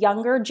seeing a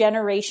younger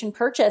generation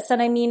purchase.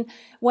 And I mean,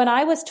 when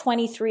I was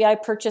 23, I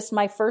purchased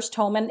my first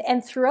home,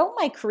 and throughout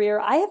my career,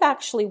 I have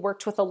actually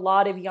worked with a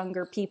lot of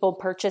younger people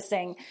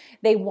purchasing.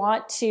 They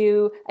want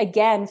to,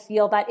 again,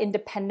 feel that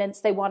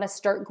independence. They want to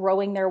start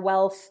growing their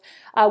wealth.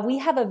 We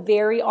have a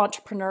very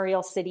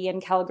entrepreneurial city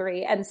in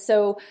Calgary. And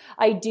so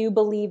I do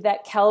believe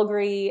that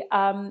Calgary,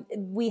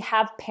 we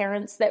have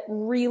parents that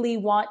really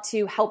want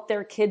to help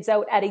their kids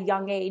out at a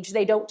young age.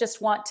 They don't just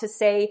want to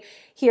say,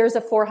 here's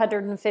a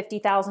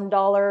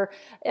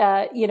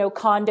 $450,000,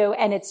 condo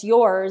and it's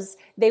yours.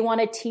 They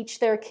want to teach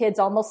their kids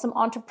almost some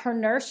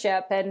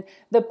entrepreneurship and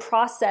the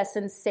process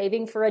and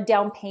saving for a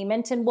down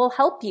payment, and we'll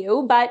help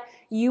you, but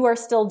you are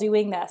still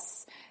doing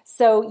this.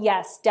 So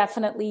yes,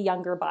 definitely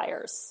younger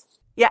buyers.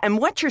 Yeah, and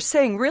what you're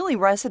saying really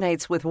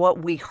resonates with what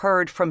we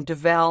heard from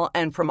Deval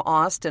and from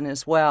Austin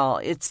as well.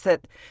 It's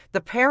that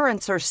the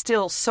parents are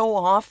still so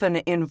often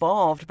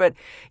involved, but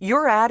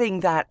you're adding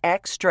that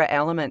extra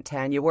element,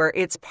 Tanya, where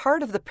it's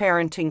part of the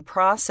parenting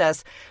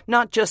process,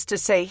 not just to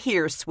say,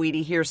 here,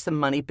 sweetie, here's some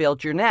money,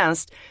 build your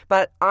nest,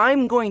 but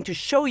I'm going to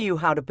show you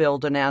how to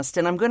build a nest,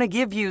 and I'm going to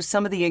give you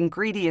some of the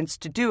ingredients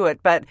to do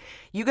it, but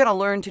you got to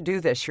learn to do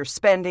this, your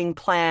spending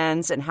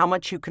plans and how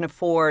much you can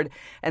afford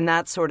and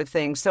that sort of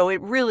thing. So it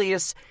really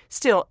is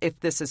still, if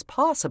this is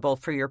possible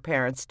for your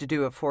parents to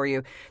do it for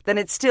you, then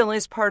it still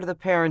is part of the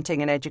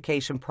parenting and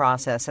education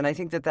process. And I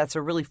think that that's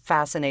a really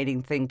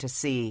fascinating thing to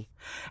see.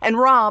 And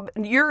Rob,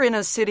 you're in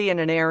a city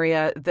and an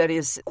area that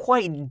is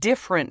quite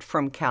different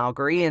from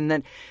Calgary in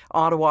that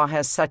Ottawa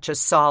has such a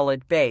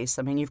solid base.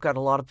 I mean, you've got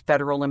a lot of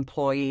federal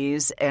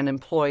employees and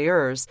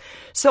employers.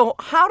 So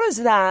how does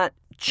that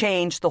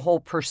change the whole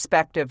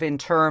perspective in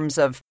terms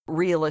of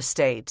real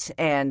estate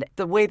and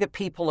the way that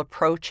people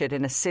approach it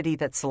in a city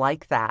that's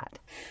like that?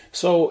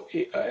 So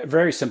a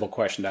very simple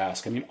question to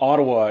ask. I mean,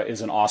 Ottawa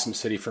is an awesome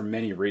city for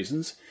many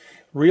reasons.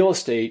 Real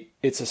estate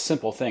it's a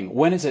simple thing.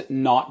 When has it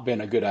not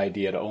been a good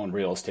idea to own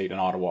real estate in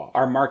Ottawa?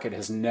 Our market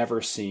has never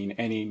seen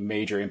any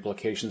major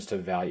implications to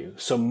value.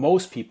 So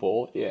most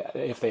people,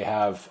 if they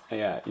have,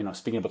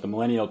 speaking about the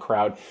millennial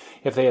crowd,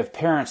 if they have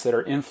parents that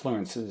are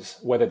influences,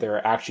 whether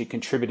they're actually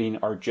contributing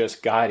or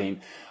just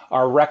guiding,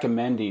 are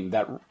recommending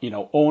that,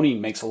 owning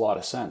makes a lot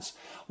of sense.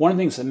 One of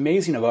the things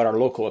amazing about our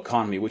local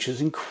economy, which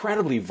is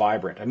incredibly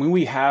vibrant. I mean,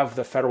 we have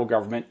the federal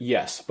government,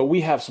 yes, but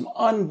we have some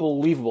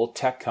unbelievable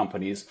tech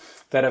companies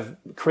that have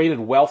created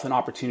wealth and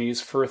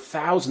opportunities for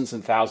thousands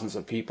and thousands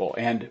of people.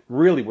 And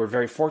really, we're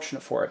very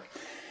fortunate for it.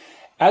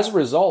 As a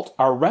result,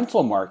 our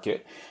rental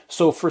market,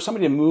 so for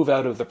somebody to move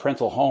out of the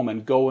parental home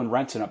and go and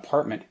rent an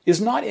apartment, is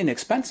not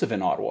inexpensive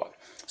in Ottawa.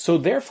 So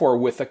therefore,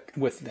 with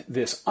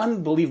this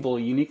unbelievable,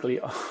 uniquely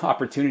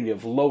opportunity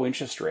of low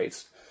interest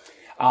rates,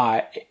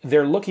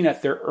 they're looking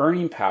at their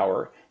earning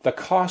power, the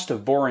cost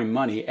of borrowing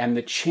money, and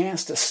the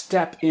chance to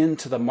step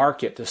into the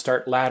market to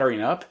start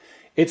laddering up.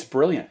 It's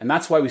brilliant. And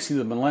that's why we see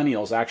the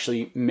millennials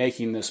actually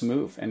making this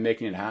move and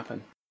making it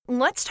happen.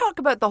 Let's talk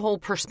about the whole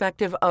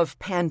perspective of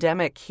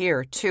pandemic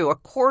here, too. A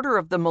quarter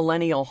of the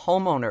millennial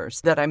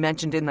homeowners that I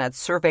mentioned in that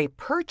survey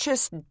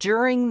purchased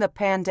during the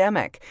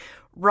pandemic.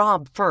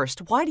 Rob,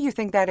 first, why do you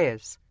think that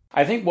is?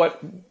 I think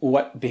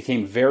what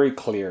became very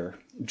clear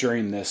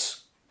during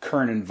this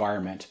current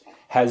environment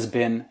has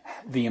been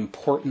the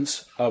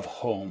importance of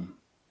home.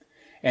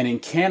 And in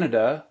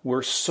Canada,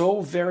 we're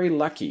so very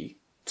lucky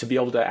to be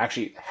able to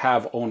actually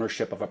have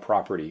ownership of a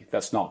property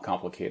that's not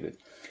complicated.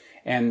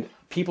 And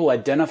people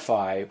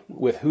identify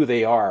with who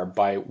they are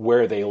by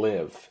where they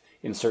live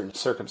in certain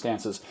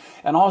circumstances.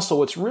 And also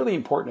what's really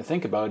important to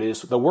think about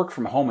is the work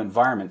from home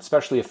environment,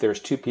 especially if there's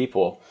two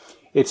people.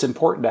 It's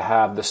important to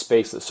have the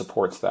space that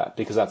supports that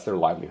because that's their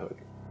livelihood.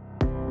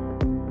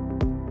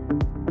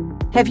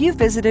 Have you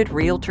visited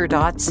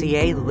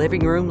Realtor.ca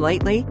living room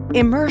lately?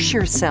 Immerse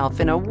yourself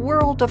in a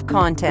world of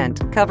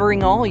content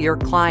covering all your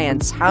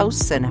clients'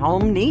 house and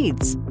home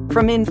needs.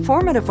 From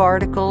informative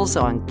articles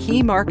on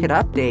key market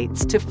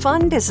updates to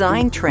fun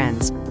design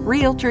trends,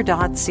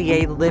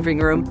 Realtor.ca living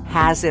room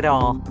has it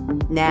all.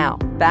 Now,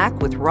 back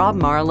with Rob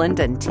Marland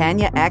and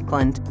Tanya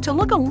Eklund to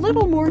look a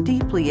little more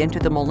deeply into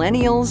the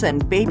millennials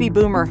and baby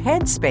boomer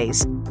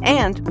headspace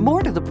and,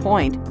 more to the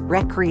point,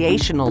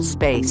 recreational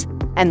space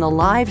and the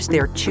lives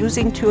they're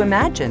choosing to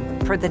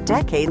imagine for the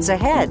decades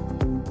ahead.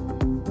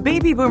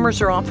 Baby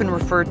boomers are often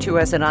referred to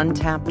as an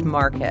untapped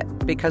market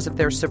because of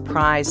their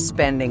surprise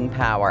spending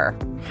power.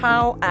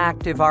 How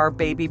active are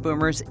baby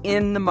boomers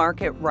in the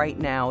market right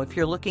now? If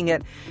you're looking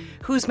at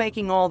who's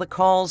making all the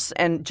calls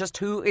and just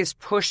who is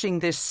pushing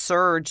this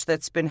surge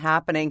that's been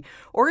happening,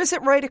 or is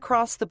it right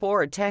across the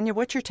board? Tanya,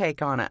 what's your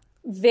take on it?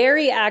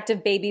 Very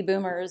active baby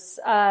boomers.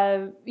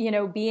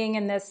 Being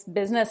in this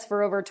business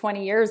for over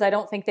 20 years, I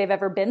don't think they've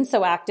ever been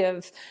so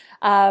active.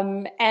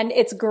 And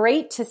it's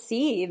great to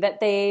see that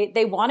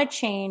they want to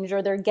change,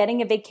 or they're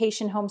getting a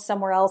vacation home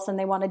somewhere else and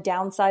they want to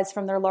downsize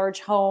from their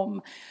large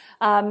home.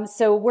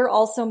 So we're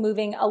also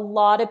moving. A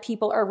lot of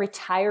people are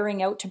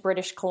retiring out to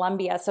British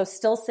Columbia. So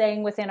still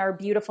staying within our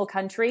beautiful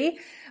country,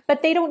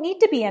 but they don't need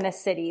to be in a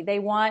city. They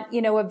want,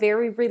 a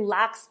very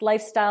relaxed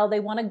lifestyle.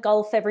 They want to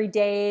golf every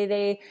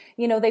day.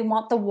 They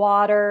want the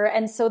water.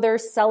 And so they're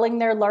selling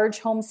their large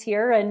homes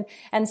here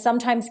and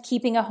sometimes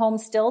keeping a home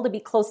still to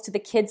be close to the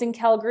kids in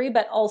Calgary,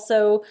 but also,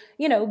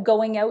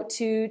 going out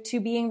to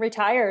being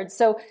retired.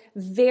 So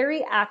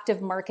very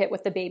active market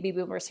with the baby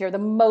boomers here, the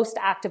most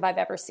active I've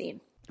ever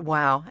seen.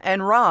 Wow.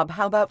 And Rob,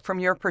 how about from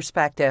your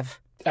perspective?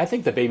 I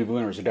think the baby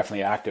boomers are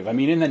definitely active. I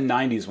mean, in the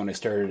 90s when I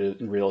started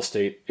in real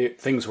estate,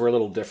 things were a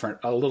little different,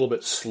 a little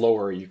bit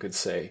slower, you could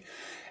say.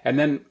 And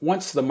then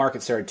once the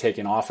market started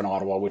taking off in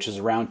Ottawa, which is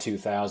around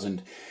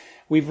 2000,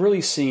 we've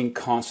really seen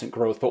constant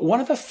growth. But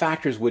one of the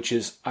factors which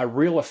is a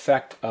real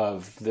effect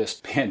of this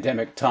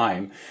pandemic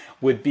time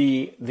would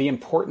be the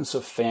importance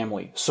of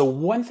family. So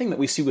one thing that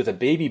we see with the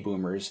baby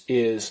boomers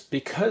is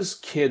because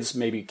kids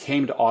maybe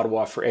came to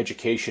Ottawa for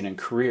education and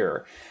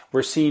career,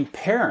 we're seeing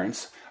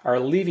parents are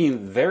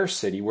leaving their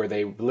city where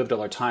they lived all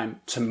their time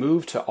to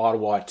move to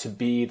Ottawa to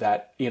be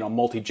that,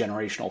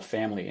 multi-generational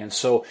family. And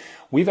so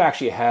we've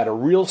actually had a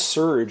real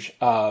surge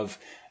of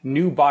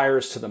new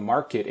buyers to the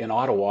market in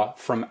Ottawa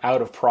from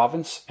out of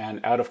province and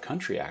out of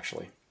country,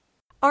 actually.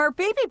 Are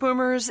baby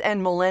boomers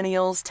and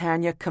millennials,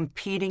 Tanya,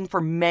 competing for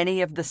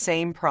many of the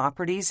same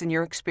properties in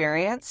your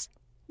experience?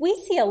 We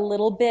see a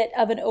little bit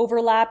of an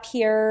overlap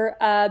here,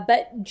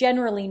 but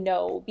generally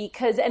no,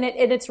 because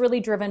it's really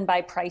driven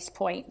by price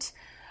point.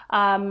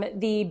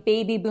 The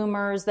baby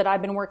boomers that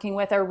I've been working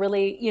with are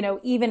really,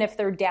 even if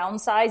they're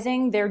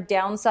downsizing, their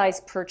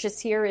downsize purchase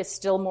here is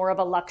still more of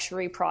a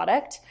luxury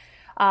product.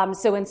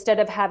 So instead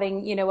of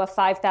having, a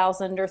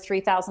 5,000 or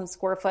 3,000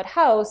 square foot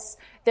house,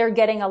 they're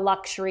getting a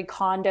luxury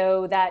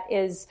condo that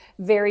is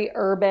very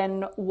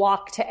urban,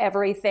 walk to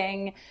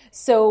everything.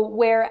 So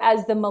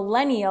whereas the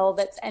millennial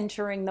that's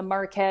entering the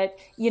market,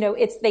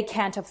 they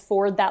can't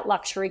afford that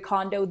luxury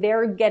condo,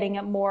 they're getting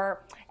a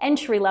more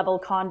entry-level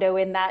condo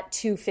in that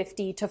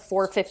 250 to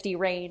 450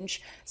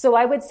 range. So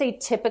I would say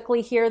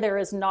typically here there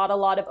is not a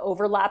lot of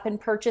overlap in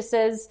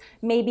purchases,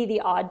 maybe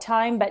the odd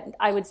time, but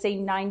I would say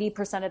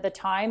 90% of the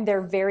time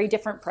they're very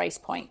different price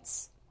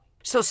points.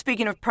 So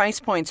speaking of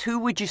price points, who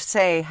would you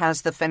say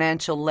has the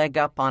financial leg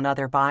up on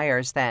other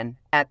buyers then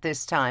at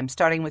this time?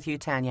 Starting with you,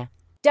 Tanya.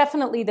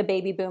 Definitely the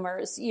baby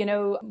boomers.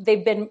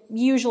 They've been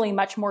usually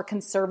much more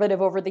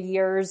conservative over the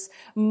years.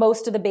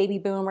 Most of the baby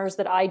boomers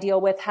that I deal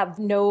with have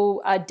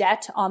no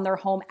debt on their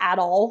home at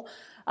all.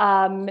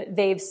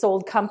 They've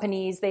sold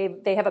companies.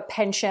 They have a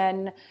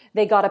pension.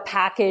 They got a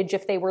package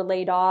if they were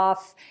laid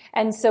off.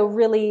 And so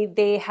really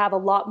they have a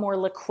lot more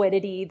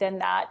liquidity than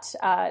that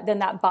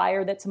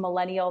buyer that's a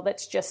millennial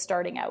that's just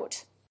starting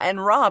out.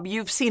 And Rob,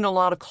 you've seen a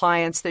lot of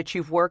clients that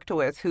you've worked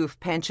with who've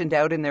pensioned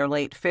out in their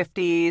late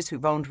 50s,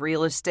 who've owned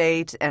real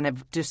estate and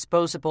have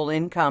disposable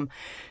income.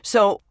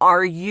 So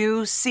are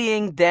you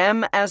seeing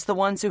them as the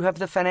ones who have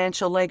the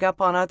financial leg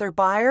up on other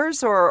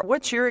buyers? Or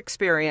what's your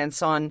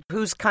experience on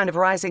who's kind of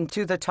rising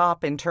to the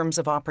top in terms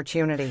of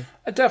opportunity?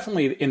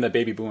 Definitely in the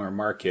baby boomer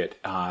market,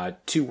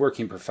 two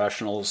working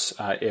professionals,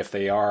 if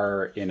they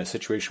are in a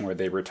situation where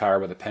they retire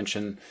with a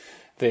pension,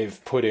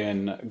 they've put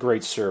in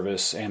great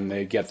service and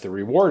they get the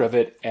reward of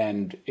it,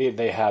 and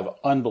they have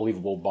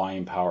unbelievable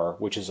buying power,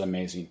 which is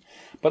amazing.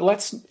 But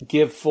let's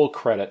give full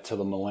credit to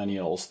the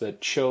millennials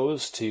that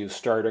chose to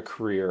start a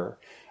career,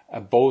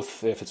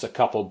 both, if it's a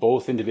couple,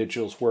 both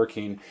individuals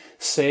working,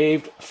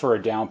 saved for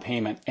a down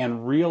payment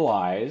and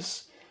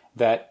realize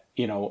that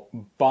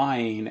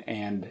buying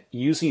and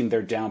using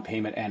their down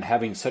payment and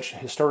having such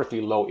historically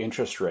low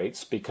interest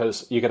rates,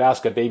 because you could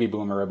ask a baby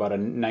boomer about a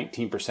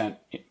 19%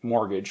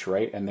 mortgage,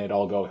 right? And they'd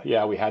all go,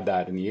 yeah, we had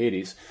that in the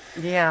 80s.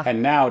 Yeah.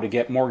 And now to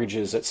get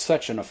mortgages at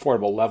such an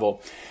affordable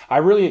level, I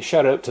really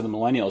shout out to the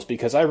millennials,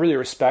 because I really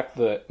respect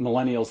the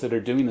millennials that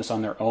are doing this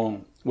on their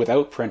own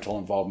without parental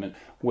involvement,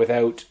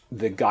 without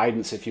the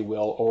guidance, if you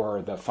will,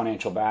 or the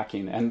financial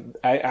backing. And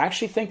I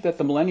actually think that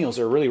the millennials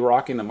are really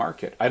rocking the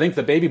market. I think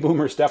the baby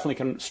boomers definitely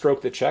can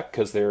stroke the check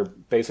because they're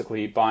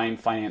basically buying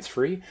finance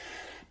free,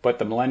 but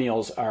the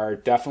millennials are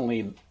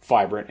definitely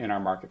vibrant in our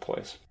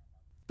marketplace.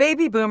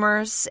 Baby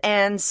boomers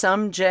and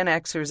some Gen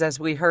Xers, as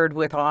we heard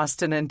with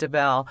Austin and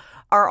DeBell,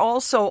 are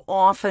also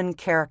often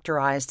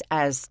characterized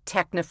as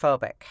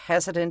technophobic,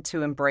 hesitant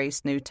to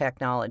embrace new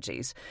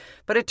technologies.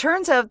 But it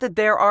turns out that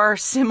there are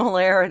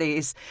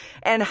similarities.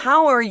 And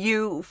how are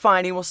you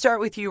finding, we'll start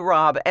with you,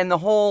 Rob, and the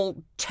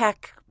whole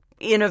tech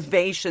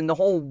innovation, the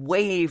whole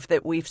wave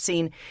that we've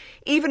seen,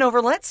 even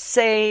over, let's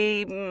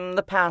say,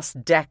 the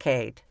past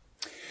decade?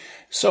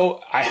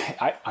 So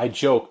I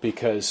joke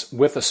because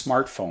with a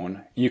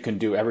smartphone, you can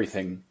do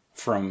everything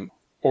from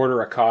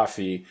order a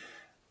coffee,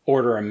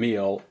 order a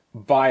meal,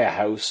 buy a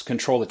house,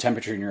 control the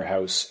temperature in your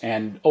house.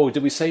 And,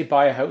 did we say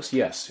buy a house?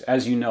 Yes.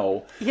 As you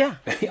know, yeah.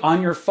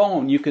 On your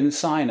phone, you can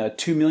sign a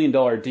 $2 million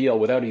deal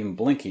without even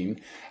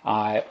blinking.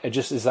 It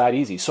just is that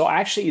easy. So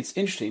actually, it's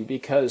interesting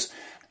because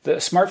the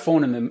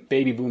smartphone in the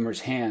baby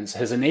boomers' hands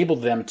has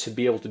enabled them to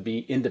be able to be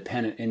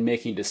independent in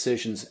making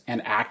decisions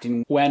and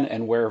acting when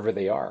and wherever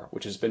they are,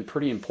 which has been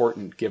pretty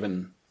important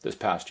given this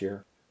past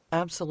year.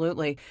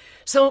 Absolutely.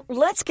 So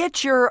let's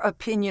get your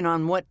opinion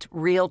on what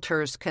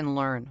realtors can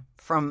learn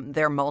from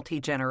their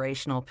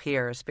multi-generational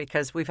peers,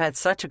 because we've had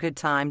such a good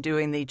time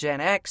doing the Gen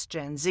X,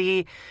 Gen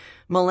Z,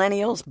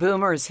 millennials,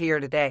 boomers here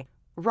today.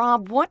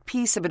 Rob, what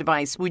piece of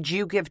advice would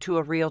you give to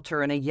a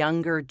realtor in a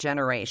younger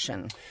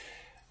generation?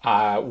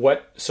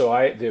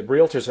 The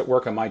realtors that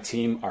work on my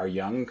team are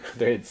young.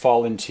 They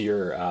fall into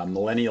your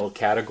millennial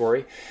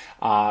category.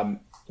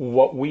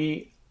 What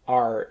we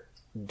are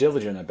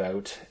diligent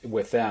about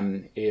with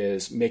them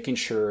is making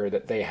sure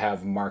that they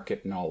have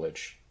market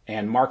knowledge.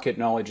 And market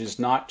knowledge is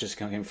not just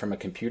coming from a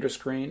computer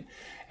screen,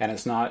 and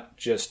it's not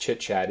just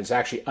chit-chat. It's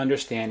actually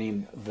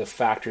understanding the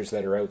factors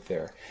that are out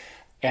there.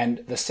 And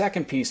the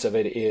second piece of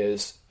it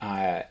is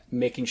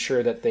making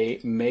sure that they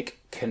make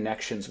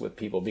connections with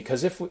people.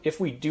 Because if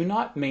we do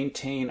not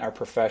maintain our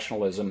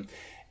professionalism,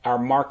 our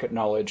market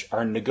knowledge,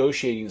 our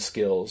negotiating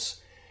skills,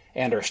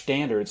 and our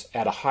standards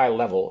at a high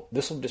level,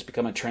 this will just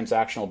become a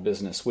transactional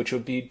business, which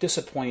would be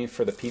disappointing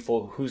for the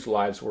people whose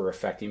lives we're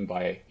affecting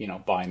by,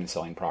 buying and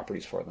selling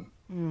properties for them.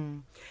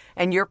 Mm.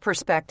 And your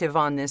perspective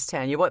on this,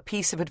 Tanya, what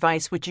piece of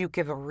advice would you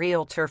give a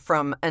realtor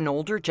from an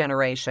older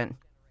generation?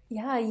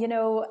 Yeah,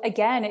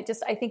 again,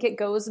 I think it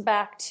goes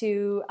back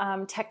to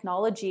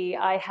technology.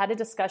 I had a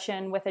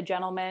discussion with a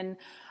gentleman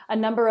a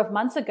number of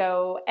months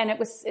ago, and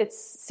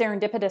it's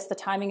serendipitous, the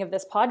timing of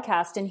this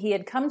podcast. And he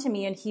had come to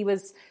me and he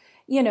was,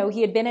 he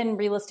had been in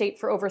real estate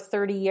for over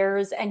 30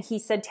 years. And he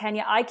said,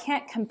 Tanya, I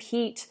can't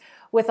compete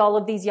with all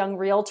of these young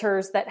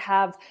realtors that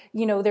have,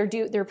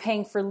 they're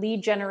paying for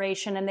lead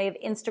generation and they have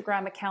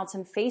Instagram accounts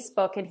and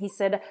Facebook. And he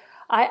said,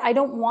 I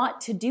don't want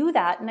to do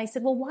that. And I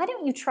said, well, why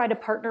don't you try to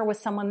partner with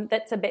someone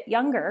that's a bit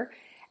younger?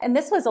 And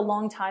this was a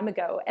long time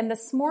ago. And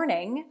this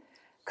morning,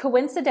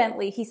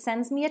 coincidentally, he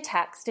sends me a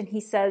text and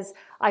he says,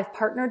 I've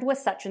partnered with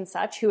such and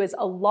such, who is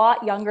a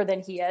lot younger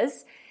than he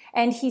is.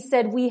 And he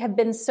said, we have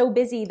been so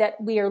busy that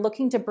we are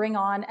looking to bring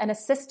on an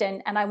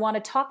assistant, and I want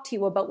to talk to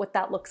you about what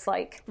that looks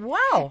like.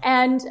 Wow.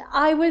 And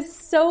I was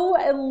so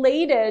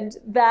elated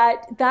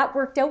that that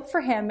worked out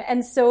for him.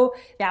 And so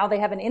now they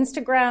have an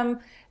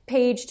Instagram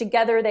page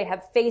together, they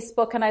have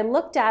Facebook, and I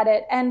looked at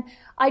it and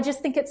I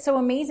just think it's so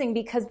amazing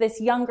because this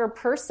younger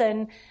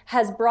person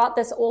has brought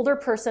this older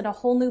person a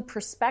whole new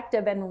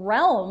perspective and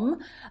realm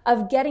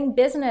of getting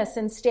business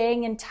and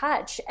staying in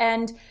touch.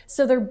 And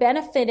so they're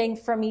benefiting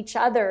from each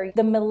other.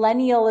 The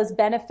millennial is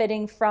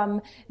benefiting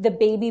from the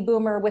baby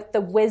boomer with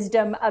the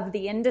wisdom of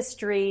the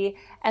industry,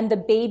 and the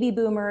baby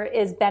boomer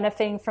is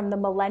benefiting from the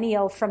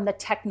millennial from the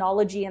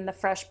technology and the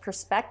fresh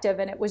perspective.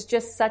 And it was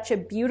just such a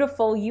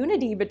beautiful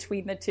unity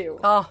between the two.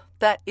 Oh,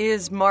 that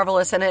is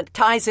marvelous. And it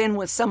ties in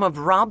with some of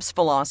Rob's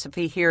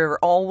philosophy here,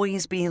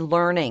 always be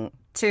learning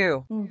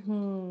too.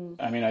 Mm-hmm.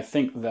 I mean, I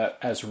think that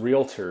as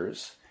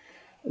realtors,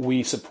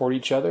 we support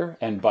each other.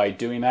 And by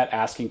doing that,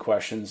 asking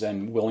questions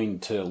and willing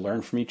to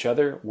learn from each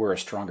other, we're a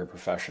stronger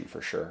profession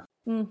for sure.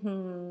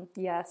 Mm-hmm.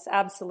 Yes,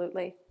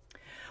 absolutely.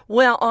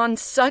 Well, on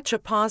such a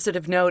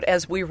positive note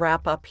as we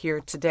wrap up here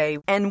today,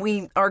 and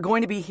we are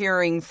going to be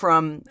hearing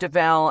from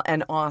Deval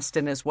and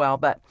Austin as well,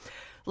 but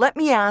let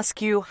me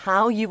ask you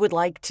how you would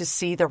like to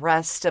see the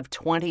rest of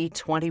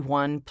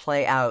 2021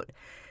 play out.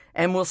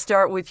 And we'll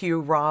start with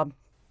you, Rob.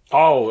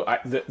 Oh,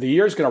 the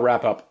year's going to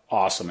wrap up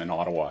awesome in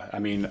Ottawa. I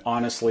mean,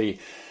 honestly,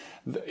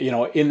 you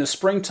know, in the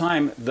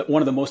springtime,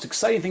 one of the most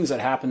exciting things that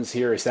happens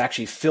here is to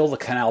actually fill the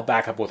canal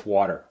back up with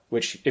water,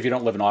 which if you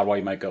don't live in Ottawa,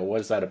 you might go,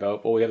 what is that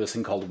about? Well, we have this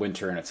thing called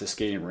winter and it's a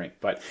skating rink.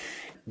 But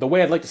the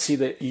way I'd like to see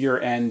the year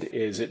end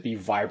is it be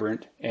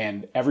vibrant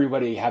and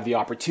everybody have the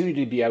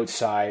opportunity to be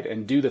outside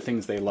and do the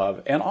things they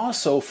love. And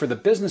also for the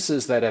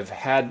businesses that have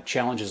had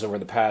challenges over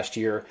the past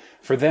year,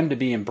 for them to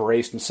be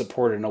embraced and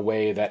supported in a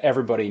way that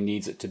everybody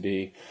needs it to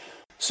be.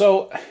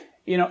 So,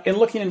 you know, in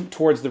looking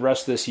towards the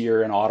rest of this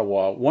year in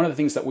Ottawa, one of the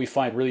things that we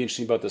find really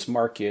interesting about this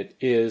market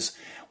is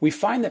we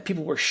find that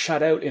people were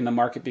shut out in the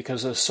market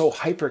because it's so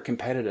hyper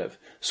competitive.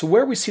 So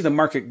where we see the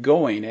market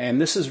going,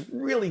 and this is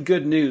really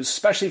good news,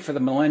 especially for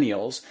the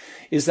millennials,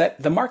 is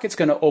that the market's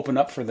going to open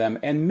up for them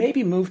and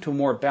maybe move to a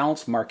more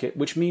balanced market,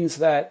 which means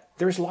that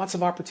there's lots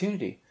of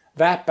opportunity.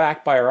 That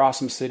backed by our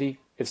awesome city,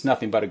 it's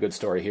nothing but a good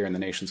story here in the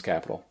nation's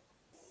capital.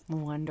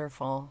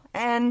 Wonderful.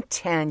 And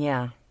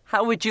Tanya,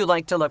 how would you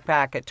like to look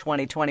back at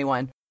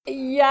 2021?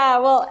 Yeah,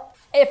 well,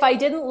 if I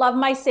didn't love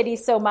my city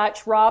so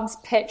much, Rob's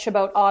pitch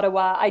about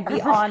Ottawa, I'd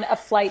be on a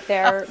flight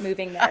there,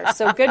 moving there.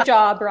 So good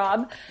job,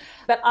 Rob.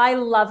 But I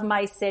love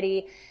my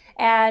city.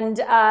 And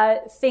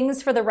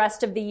things for the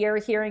rest of the year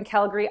here in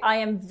Calgary, I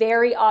am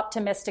very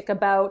optimistic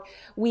about.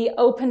 We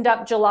opened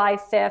up July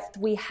 5th.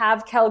 We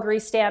have Calgary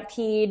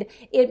Stampede.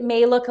 It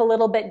may look a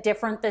little bit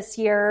different this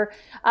year.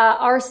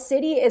 Our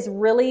city is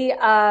really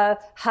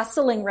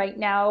hustling right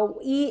now.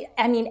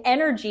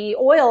 Energy,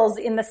 oils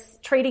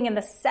trading in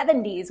the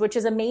 70s, which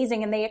is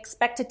amazing. And they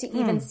expect it to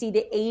even see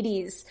the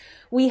 80s.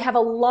 We have a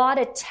lot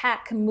of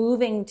tech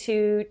moving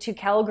to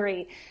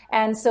Calgary.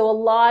 And so a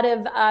lot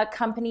of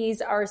companies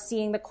are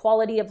seeing the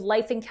quality of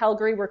life in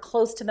Calgary. We're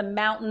close to the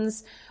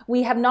mountains.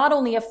 We have not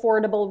only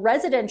affordable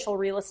residential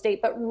real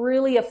estate, but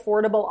really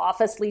affordable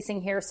office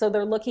leasing here. So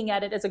they're looking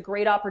at it as a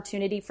great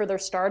opportunity for their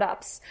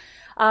startups.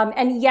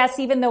 And yes,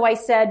 even though I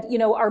said,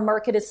 our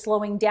market is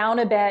slowing down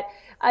a bit,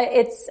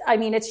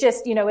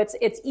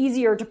 it's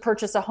easier to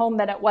purchase a home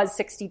than it was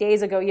 60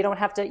 days ago. You don't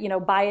have to,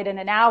 buy it in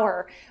an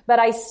hour. But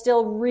I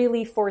still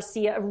really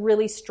foresee a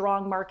really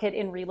strong market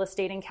in real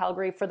estate in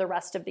Calgary for the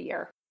rest of the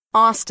year.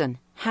 Austin,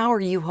 how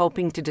are you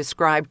hoping to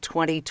describe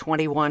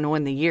 2021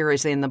 when the year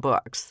is in the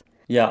books?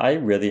 Yeah, I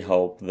really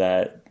hope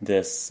that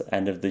this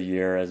end of the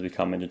year as we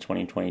come into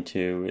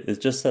 2022 is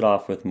just set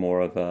off with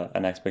more of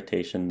an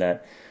expectation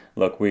that,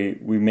 look, we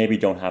maybe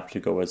don't have to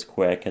go as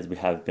quick as we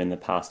have been the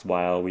past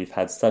while. We've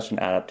had such an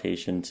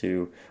adaptation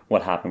to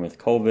what happened with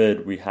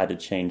COVID. We had to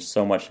change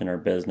so much in our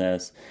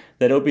business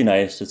that it would be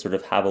nice to sort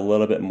of have a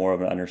little bit more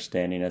of an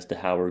understanding as to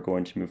how we're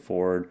going to move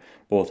forward,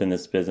 both in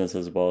this business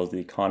as well as the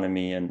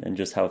economy and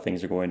just how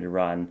things are going to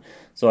run.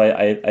 So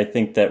I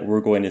think that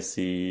we're going to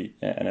see,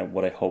 and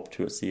what I hope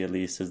to see at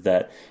least, is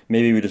that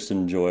maybe we just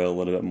enjoy a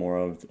little bit more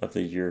of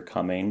the year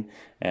coming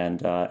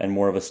and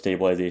more of a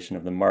stabilization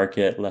of the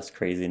market, less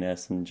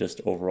craziness, and just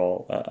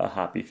overall a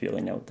happy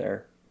feeling out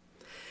there.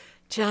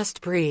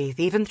 Just breathe,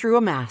 even through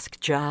a mask.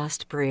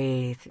 Just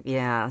breathe.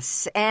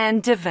 Yes.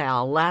 And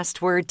Deval,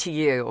 last word to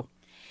you.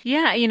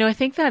 Yeah, I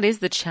think that is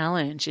the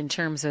challenge in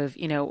terms of,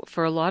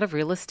 for a lot of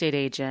real estate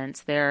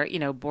agents, they're,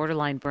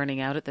 borderline burning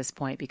out at this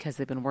point because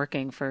they've been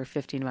working for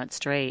 15 months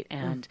straight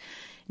and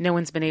no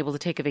one's been able to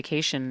take a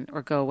vacation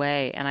or go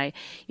away. And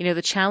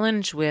the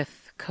challenge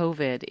with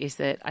COVID is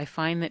that I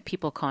find that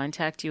people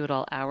contact you at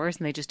all hours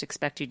and they just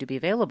expect you to be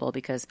available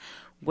because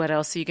what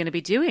else are you going to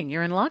be doing?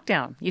 You're in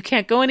lockdown. You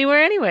can't go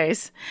anywhere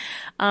anyways.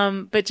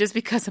 But just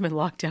because I'm in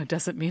lockdown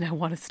doesn't mean I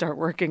want to start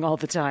working all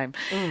the time.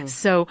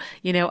 So,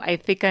 I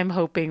think I'm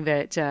hoping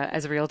that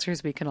as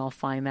realtors, we can all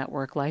find that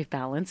work-life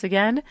balance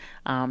again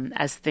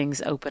as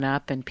things open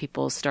up and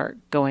people start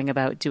going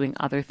about doing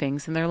other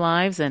things in their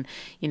lives. And,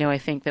 I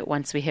think that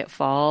once we hit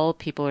fall,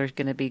 people are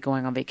going to be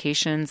going on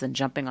vacations and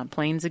jumping on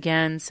planes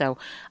again. So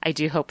I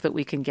do hope that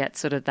we can get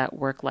sort of that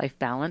work-life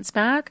balance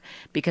back,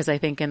 because I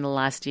think in the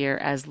last year,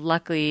 as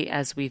luckily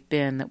as we've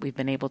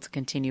been able to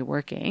continue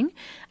working,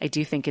 I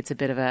do think it's a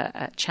bit of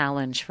a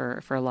challenge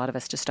for a lot of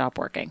us to stop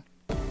working.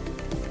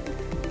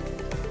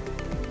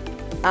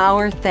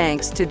 Our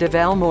thanks to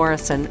Develle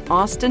Morrison,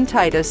 Austin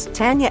Titus,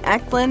 Tanya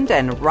Eklund,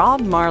 and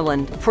Rob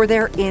Marland for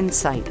their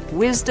insight,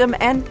 wisdom,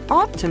 and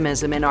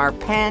optimism in our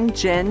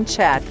Pan-Gen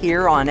chat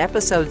here on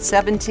episode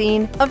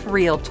 17 of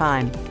Real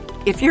Time.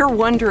 If you're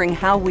wondering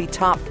how we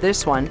topped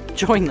this one,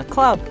 join the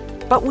club.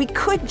 But we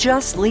could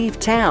just leave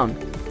town,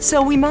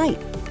 so we might.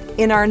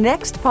 In our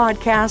next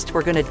podcast,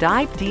 we're going to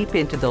dive deep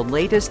into the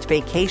latest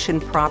vacation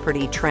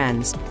property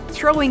trends,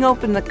 throwing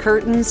open the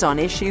curtains on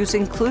issues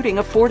including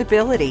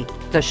affordability,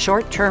 the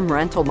short-term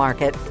rental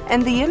market,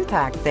 and the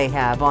impact they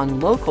have on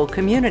local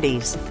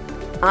communities.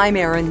 I'm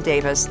Erin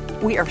Davis.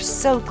 We are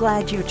so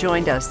glad you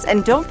joined us,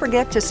 and don't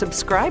forget to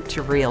subscribe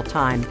to Real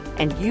Time,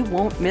 and you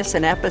won't miss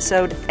an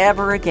episode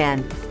ever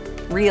again.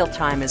 Real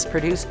Time is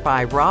produced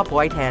by Rob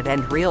Whitehead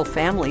and Real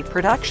Family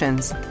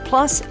Productions,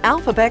 plus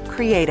Alphabet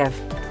Creative.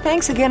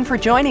 Thanks again for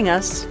joining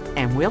us,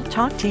 and we'll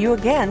talk to you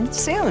again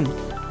soon.